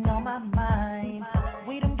question on my mind.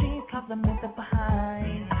 We them jeans compliment the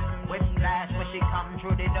behind. With flash when she come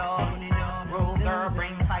through the door. Rule girl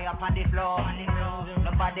bring fire up on the floor.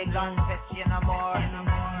 Nobody gun test you no more.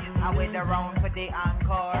 I wait around for the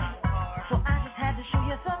encore. So I just had to show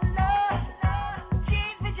you some love.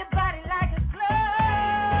 Jeans with your body like a glove.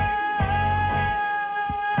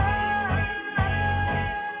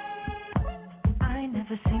 I ain't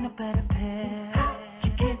never seen a better pair.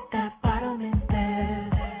 You get that bottom in there.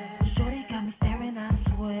 Shorty got me staring, I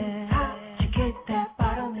swear. You get that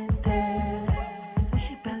bottom in there. When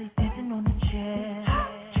she belly dancing on the chair.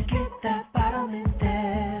 You get that bottom in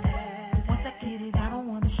there. Once I get it, I don't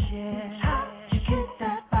wanna share. You get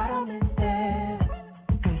that bottom in there.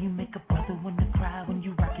 Girl, you make a brother wanna cry when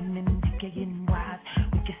you rockin' and decaying wise.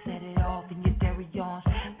 We can set it off in your dairy yarns.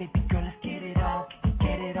 Baby girl, let's get it on.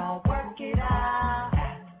 Get it on, work it out.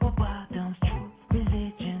 Well, bottom's true.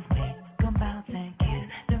 Religion's made. Come bounce and kiss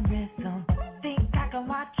the rhythm. Think I can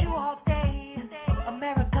watch you all day.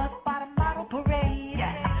 America's bottom model parade.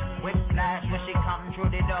 Yeah. With flash when she come through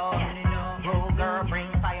the door. Rule girl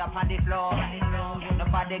bring fire up on the floor.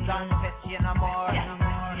 Nobody gun test you no more.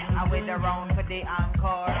 I wait around for the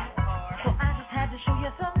encore. So I just had to show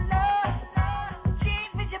you some love.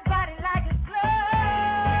 Jeans with your body like a glove.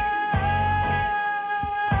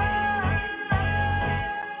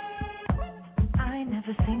 I ain't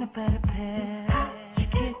never seen a better pair. You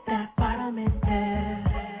get that bottom in there.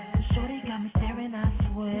 Shorty got me staring, I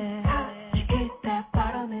swear. You get that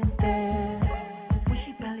bottom in there. When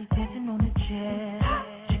she belly dancing on the chair.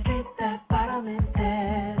 You get that bottom in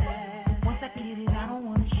there. Once I get it, I don't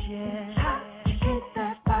wanna share. You get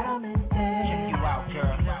that bottom in there. Check you out,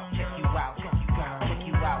 girl. Check you out, check you out, check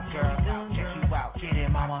you out, girl. Check you out, get it,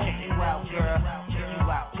 mama. Check you out, girl. Check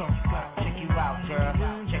you out, go, check you out, girl.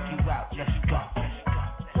 Check you out, let's go.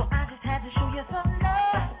 So I just had to show you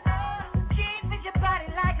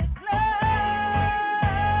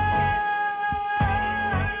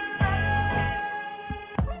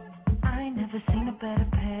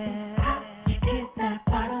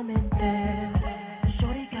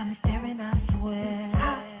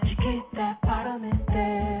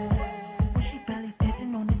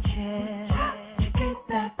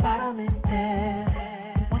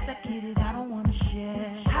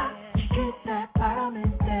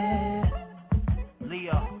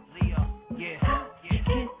Yeah.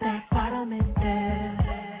 Get that bottom in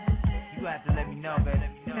there. You have to let me know, baby.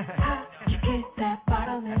 Get that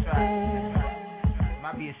bottom in there.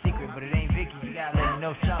 Might be a secret, but it ain't Vicky. You gotta let me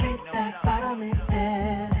know something. Get that bottom in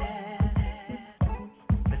there.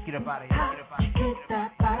 Let's get up out of here. Get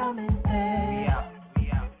that bottom in there. We out.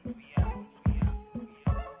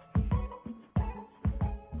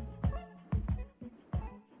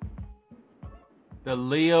 The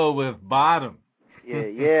Leo with Bottom.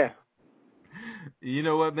 Yeah. You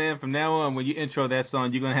know what, man? From now on, when you intro that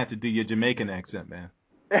song, you're going to have to do your Jamaican accent, man.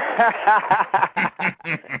 I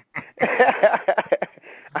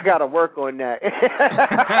got to work on that.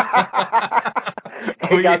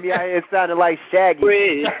 It got me out here sounding like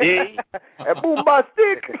Shaggy.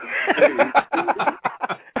 Bombastic.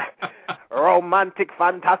 Romantic,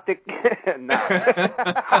 fantastic. No.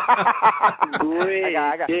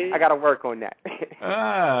 I got to work on that.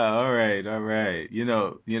 All right. You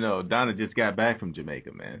know, Donna just got back from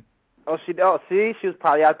Jamaica, man. She was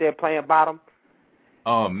probably out there playing bottom.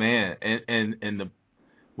 Oh man, and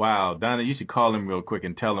wow, Donna, you should call him real quick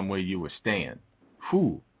and tell him where you were staying.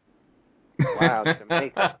 Whew. Wow,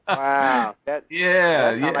 Jamaica. Wow, that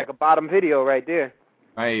sounds like a bottom video right there.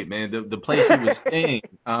 Right, man. The place he was staying,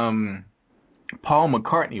 Paul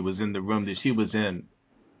McCartney was in the room that she was in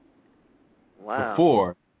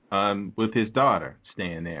before, with his daughter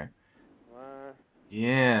staying there. Wow.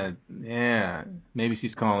 Yeah. Maybe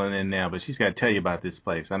she's calling in now, but she's got to tell you about this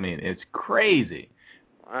place. I mean, it's crazy.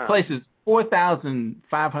 Wow. Place is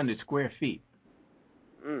 4,500 square feet.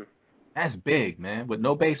 That's big, man, with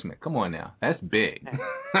no basement. Come on now. That's big.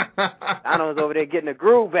 I was over there getting the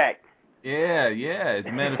groove back. Yeah. As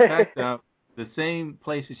a matter of fact, the same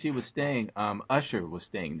place that she was staying, Usher was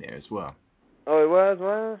staying there as well. Oh, it was?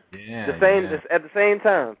 Wow. Yeah. At the same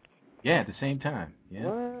time? Yeah, at the same time. Yeah.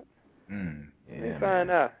 What? Yeah. Let me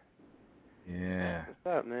find out. Yeah.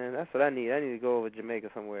 What's up, man? That's what I need. I need to go over to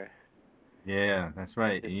Jamaica somewhere. Yeah, that's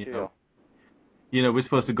right. You know, we're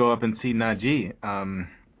supposed to go up and see Najee, and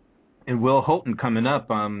Will Houghton coming up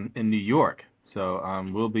in New York. So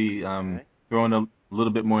we'll be throwing a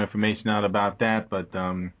little bit more information out about that. But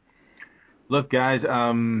look, guys,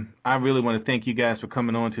 I really want to thank you guys for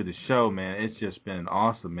coming on to the show, man. It's just been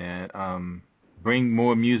awesome, man. Bring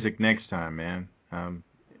more music next time, man.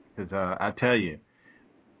 Because I tell you,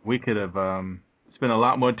 we could have spent a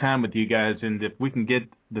lot more time with you guys, and if we can get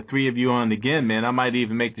the three of you on again, man, I might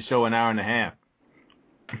even make the show an hour and a half.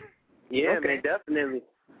 Yeah, man, definitely.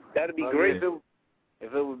 That'd be great.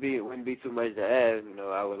 If it wouldn't be too much to add, you know,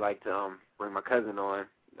 I would like to bring my cousin on,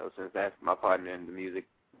 you know, since that's my partner in the music.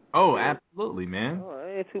 Oh, absolutely, man. Oh,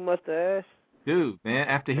 ain't too much to ask. Dude, man,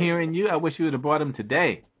 after hearing you, I wish you would have brought him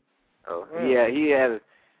today. Oh, yeah, he has a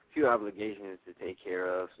few obligations to take care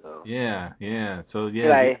of, so. Yeah. So,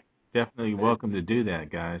 definitely welcome to do that,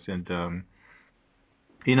 guys. And,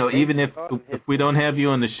 you know, even if we don't have you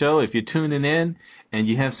on the show, if you're tuning in and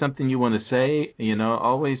you have something you want to say, you know,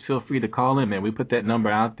 always feel free to call in, man. We put that number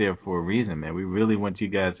out there for a reason, man. We really want you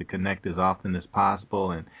guys to connect as often as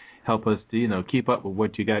possible and help us to, you know, keep up with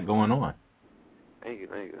what you got going on. Thank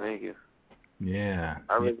you. Yeah.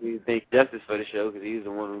 I really thank Justice for the show because he's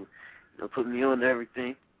the one who, you know, put me on to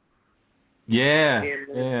everything. Yeah.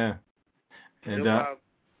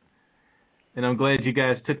 And I'm glad you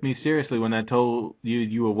guys took me seriously when I told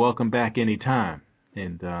you were welcome back anytime.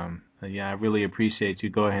 And, I really appreciate you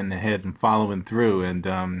going ahead and following through. And,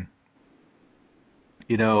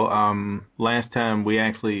 you know, last time we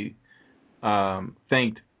actually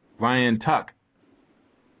thanked Ryan Tuck.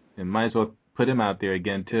 And might as well put him out there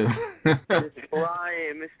again, too. Mr.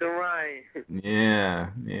 Ryan.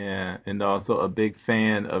 Yeah. And also a big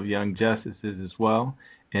fan of Young Justices as well.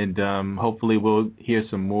 And hopefully we'll hear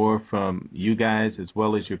some more from you guys as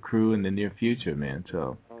well as your crew in the near future, man.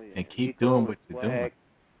 So, and keep doing what you're doing.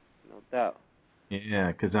 No doubt.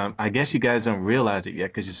 Yeah, because I guess you guys don't realize it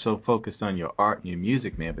yet because you're so focused on your art and your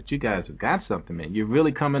music, man. But you guys have got something, man. You're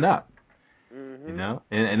really coming up. Mm-hmm. You know?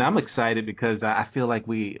 And I'm excited because I feel like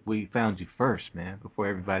we found you first, man, before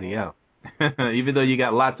everybody else. Even though you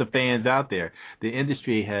got lots of fans out there, the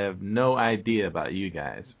industry have no idea about you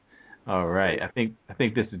guys. All right. I think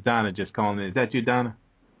this is Donna just calling in. Is that you, Donna?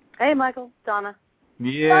 Hey, Michael. Donna.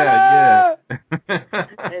 Yeah.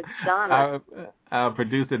 It's Donna. Our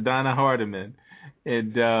producer, Donna Hardiman.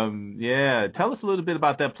 And, tell us a little bit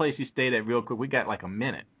about that place you stayed at real quick. We got like a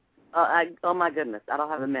minute. Oh, my goodness. I don't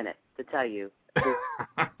have a minute to tell you. It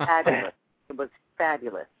was fabulous. It was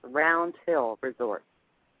fabulous. Round Hill Resort.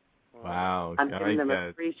 Wow. I'm giving them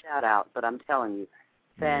a free shout-out, but I'm telling you,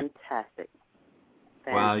 fantastic.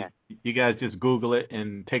 Wow, you guys just Google it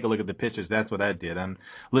and take a look at the pictures. That's what I did. I'm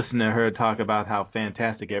listening to her talk about how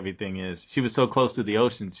fantastic everything is. She was so close to the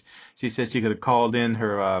ocean. She said she could have called in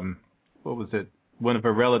her, what was it, one of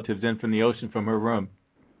her relatives in from the ocean from her room.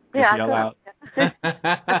 Yeah, yell I out.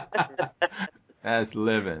 That's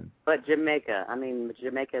living. But Jamaica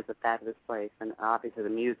is a fabulous place, and obviously the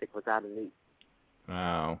music was out of reach.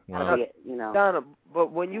 Wow. Well, Donna,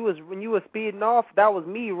 but when you was speeding off, that was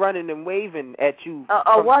me running and waving at you.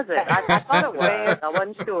 Oh, was it? I thought it was. I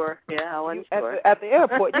wasn't sure. Yeah, I wasn't sure. At the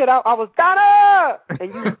airport, I was Donna,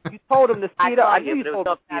 and you told him to speed up. I knew you told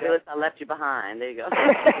him to speed up. I left you behind. There you go.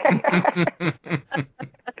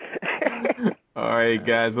 All right,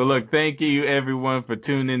 guys. Well, look, thank you, everyone, for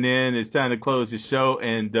tuning in. It's time to close the show,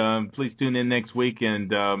 and please tune in next week.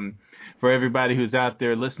 And for everybody who's out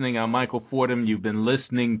there listening, I'm Michael Fordham. You've been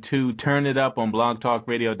listening to Turn It Up on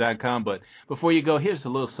blogtalkradio.com. But before you go, here's a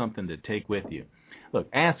little something to take with you. Look,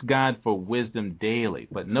 ask God for wisdom daily,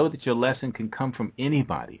 but know that your lesson can come from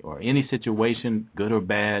anybody or any situation, good or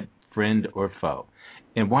bad, friend or foe.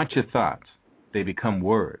 And watch your thoughts. They become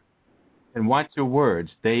words. And watch your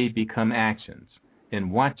words, they become actions.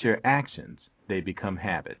 And watch your actions, they become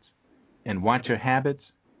habits. And watch your habits,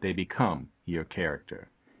 they become your character.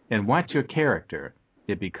 And watch your character,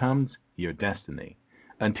 it becomes your destiny.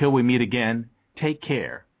 Until we meet again, take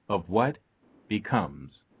care of what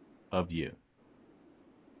becomes of you.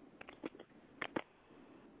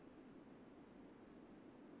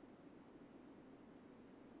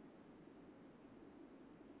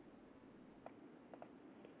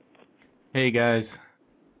 Hey, guys.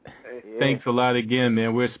 Thanks a lot again,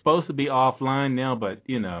 man. We're supposed to be offline now, but,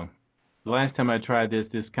 the last time I tried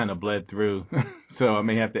this kind of bled through, so I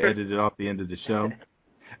may have to edit it off the end of the show.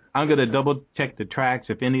 I'm going to double-check the tracks.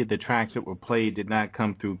 If any of the tracks that were played did not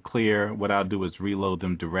come through clear, what I'll do is reload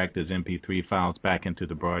them direct as MP3 files back into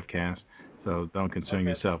the broadcast, so don't concern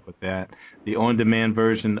yourself with that. The on-demand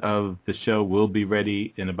version of the show will be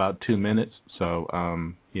ready in about 2 minutes, so,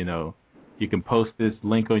 you can post this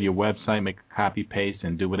link on your website, make a copy, paste,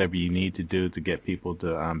 and do whatever you need to do to get people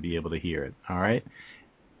to be able to hear it. All right?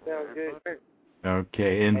 Sounds good.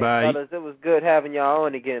 Okay, and brothers, it was good having y'all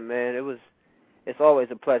on again, man. It's always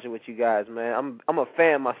a pleasure with you guys, man. I'm a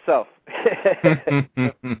fan myself.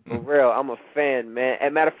 For real, I'm a fan, man.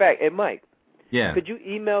 And matter of fact, hey Mike, could you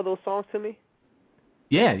email those songs to me?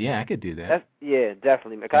 Yeah, I could do that. Yeah,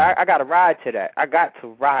 definitely, man. 'Cause I got to ride to that. I got to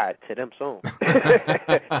ride to them songs.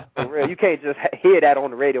 For real, you can't just hear that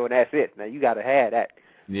on the radio and that's it. Now you got to have that.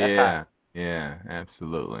 Yeah,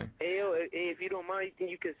 absolutely. Hey, if you don't mind,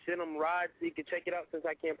 you can send them rides so you can check it out since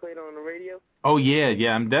I can't play it on the radio. Oh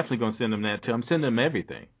yeah, I'm definitely gonna send them that too. I'm sending them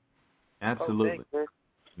everything. Absolutely. Oh, thanks,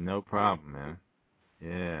 no problem, man.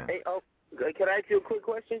 Yeah. Hey, can I ask you a quick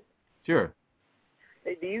question? Sure.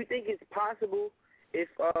 Hey, do you think it's possible if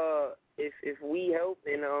we help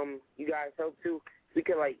and you guys help too, we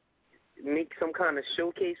could make some kind of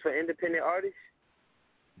showcase for independent artists?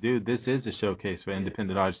 Dude, this is a showcase for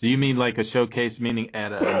independent artists. Do you mean like a showcase meaning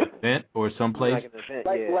at an event or someplace? Like an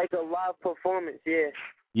event, like a live performance, yeah.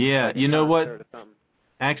 Yeah, you know what?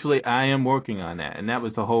 Actually, I am working on that, and that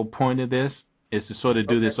was the whole point of this, is to sort of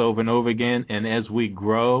do this over and over again, and as we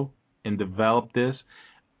grow and develop this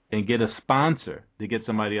and get a sponsor to get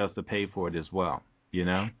somebody else to pay for it as well.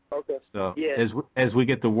 Okay. So as we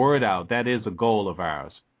get the word out, that is a goal of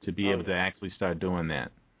ours, to be able to actually start doing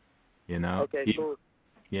that. Okay, cool.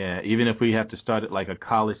 Yeah, even if we have to start at like a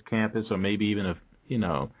college campus or maybe even a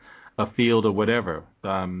field or whatever.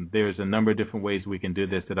 There's a number of different ways we can do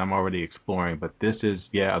this that I'm already exploring, but this is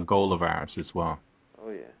a goal of ours as well.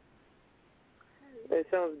 Oh yeah. That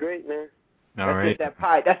sounds great, man. All right.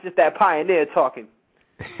 That's just that pioneer talking.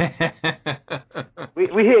 we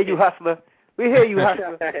hear you, hustler. We hear you,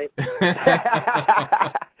 hustler.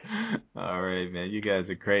 All right, man. You guys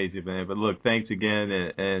are crazy, man. But look, thanks again,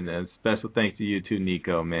 and a special thanks to you too,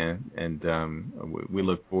 Nico, man. And we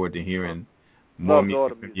look forward to hearing more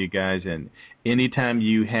music from you guys. And anytime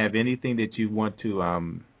you have anything that you want to,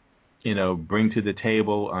 bring to the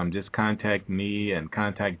table, just contact me and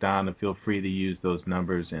contact Donna. Feel free to use those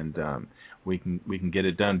numbers, and we can get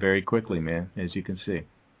it done very quickly, man. As you can see.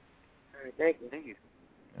 All right, thank you.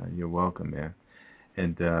 You're welcome, man.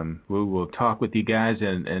 And we will talk with you guys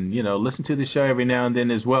and listen to the show every now and then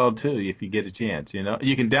as well, too, if you get a chance.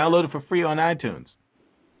 You can download it for free on iTunes.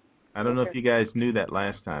 I don't know if you guys knew that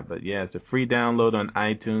last time, but, it's a free download on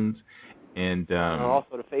iTunes. And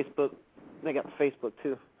also the Facebook. They got the Facebook,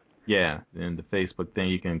 too. Yeah, and the Facebook thing.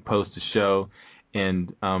 You can post a show.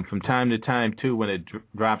 And from time to time, too, when it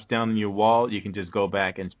drops down on your wall, you can just go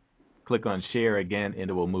back and click on share again, and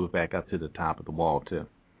it will move back up to the top of the wall, too.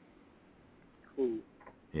 Cool.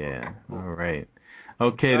 Yeah. All right.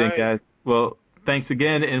 Okay, then, guys. Well, thanks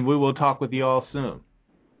again, and we will talk with you all soon.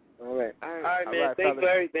 All right. All right, man. Thanks for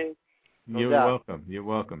everything. You're welcome. You're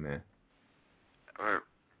welcome, man. All right.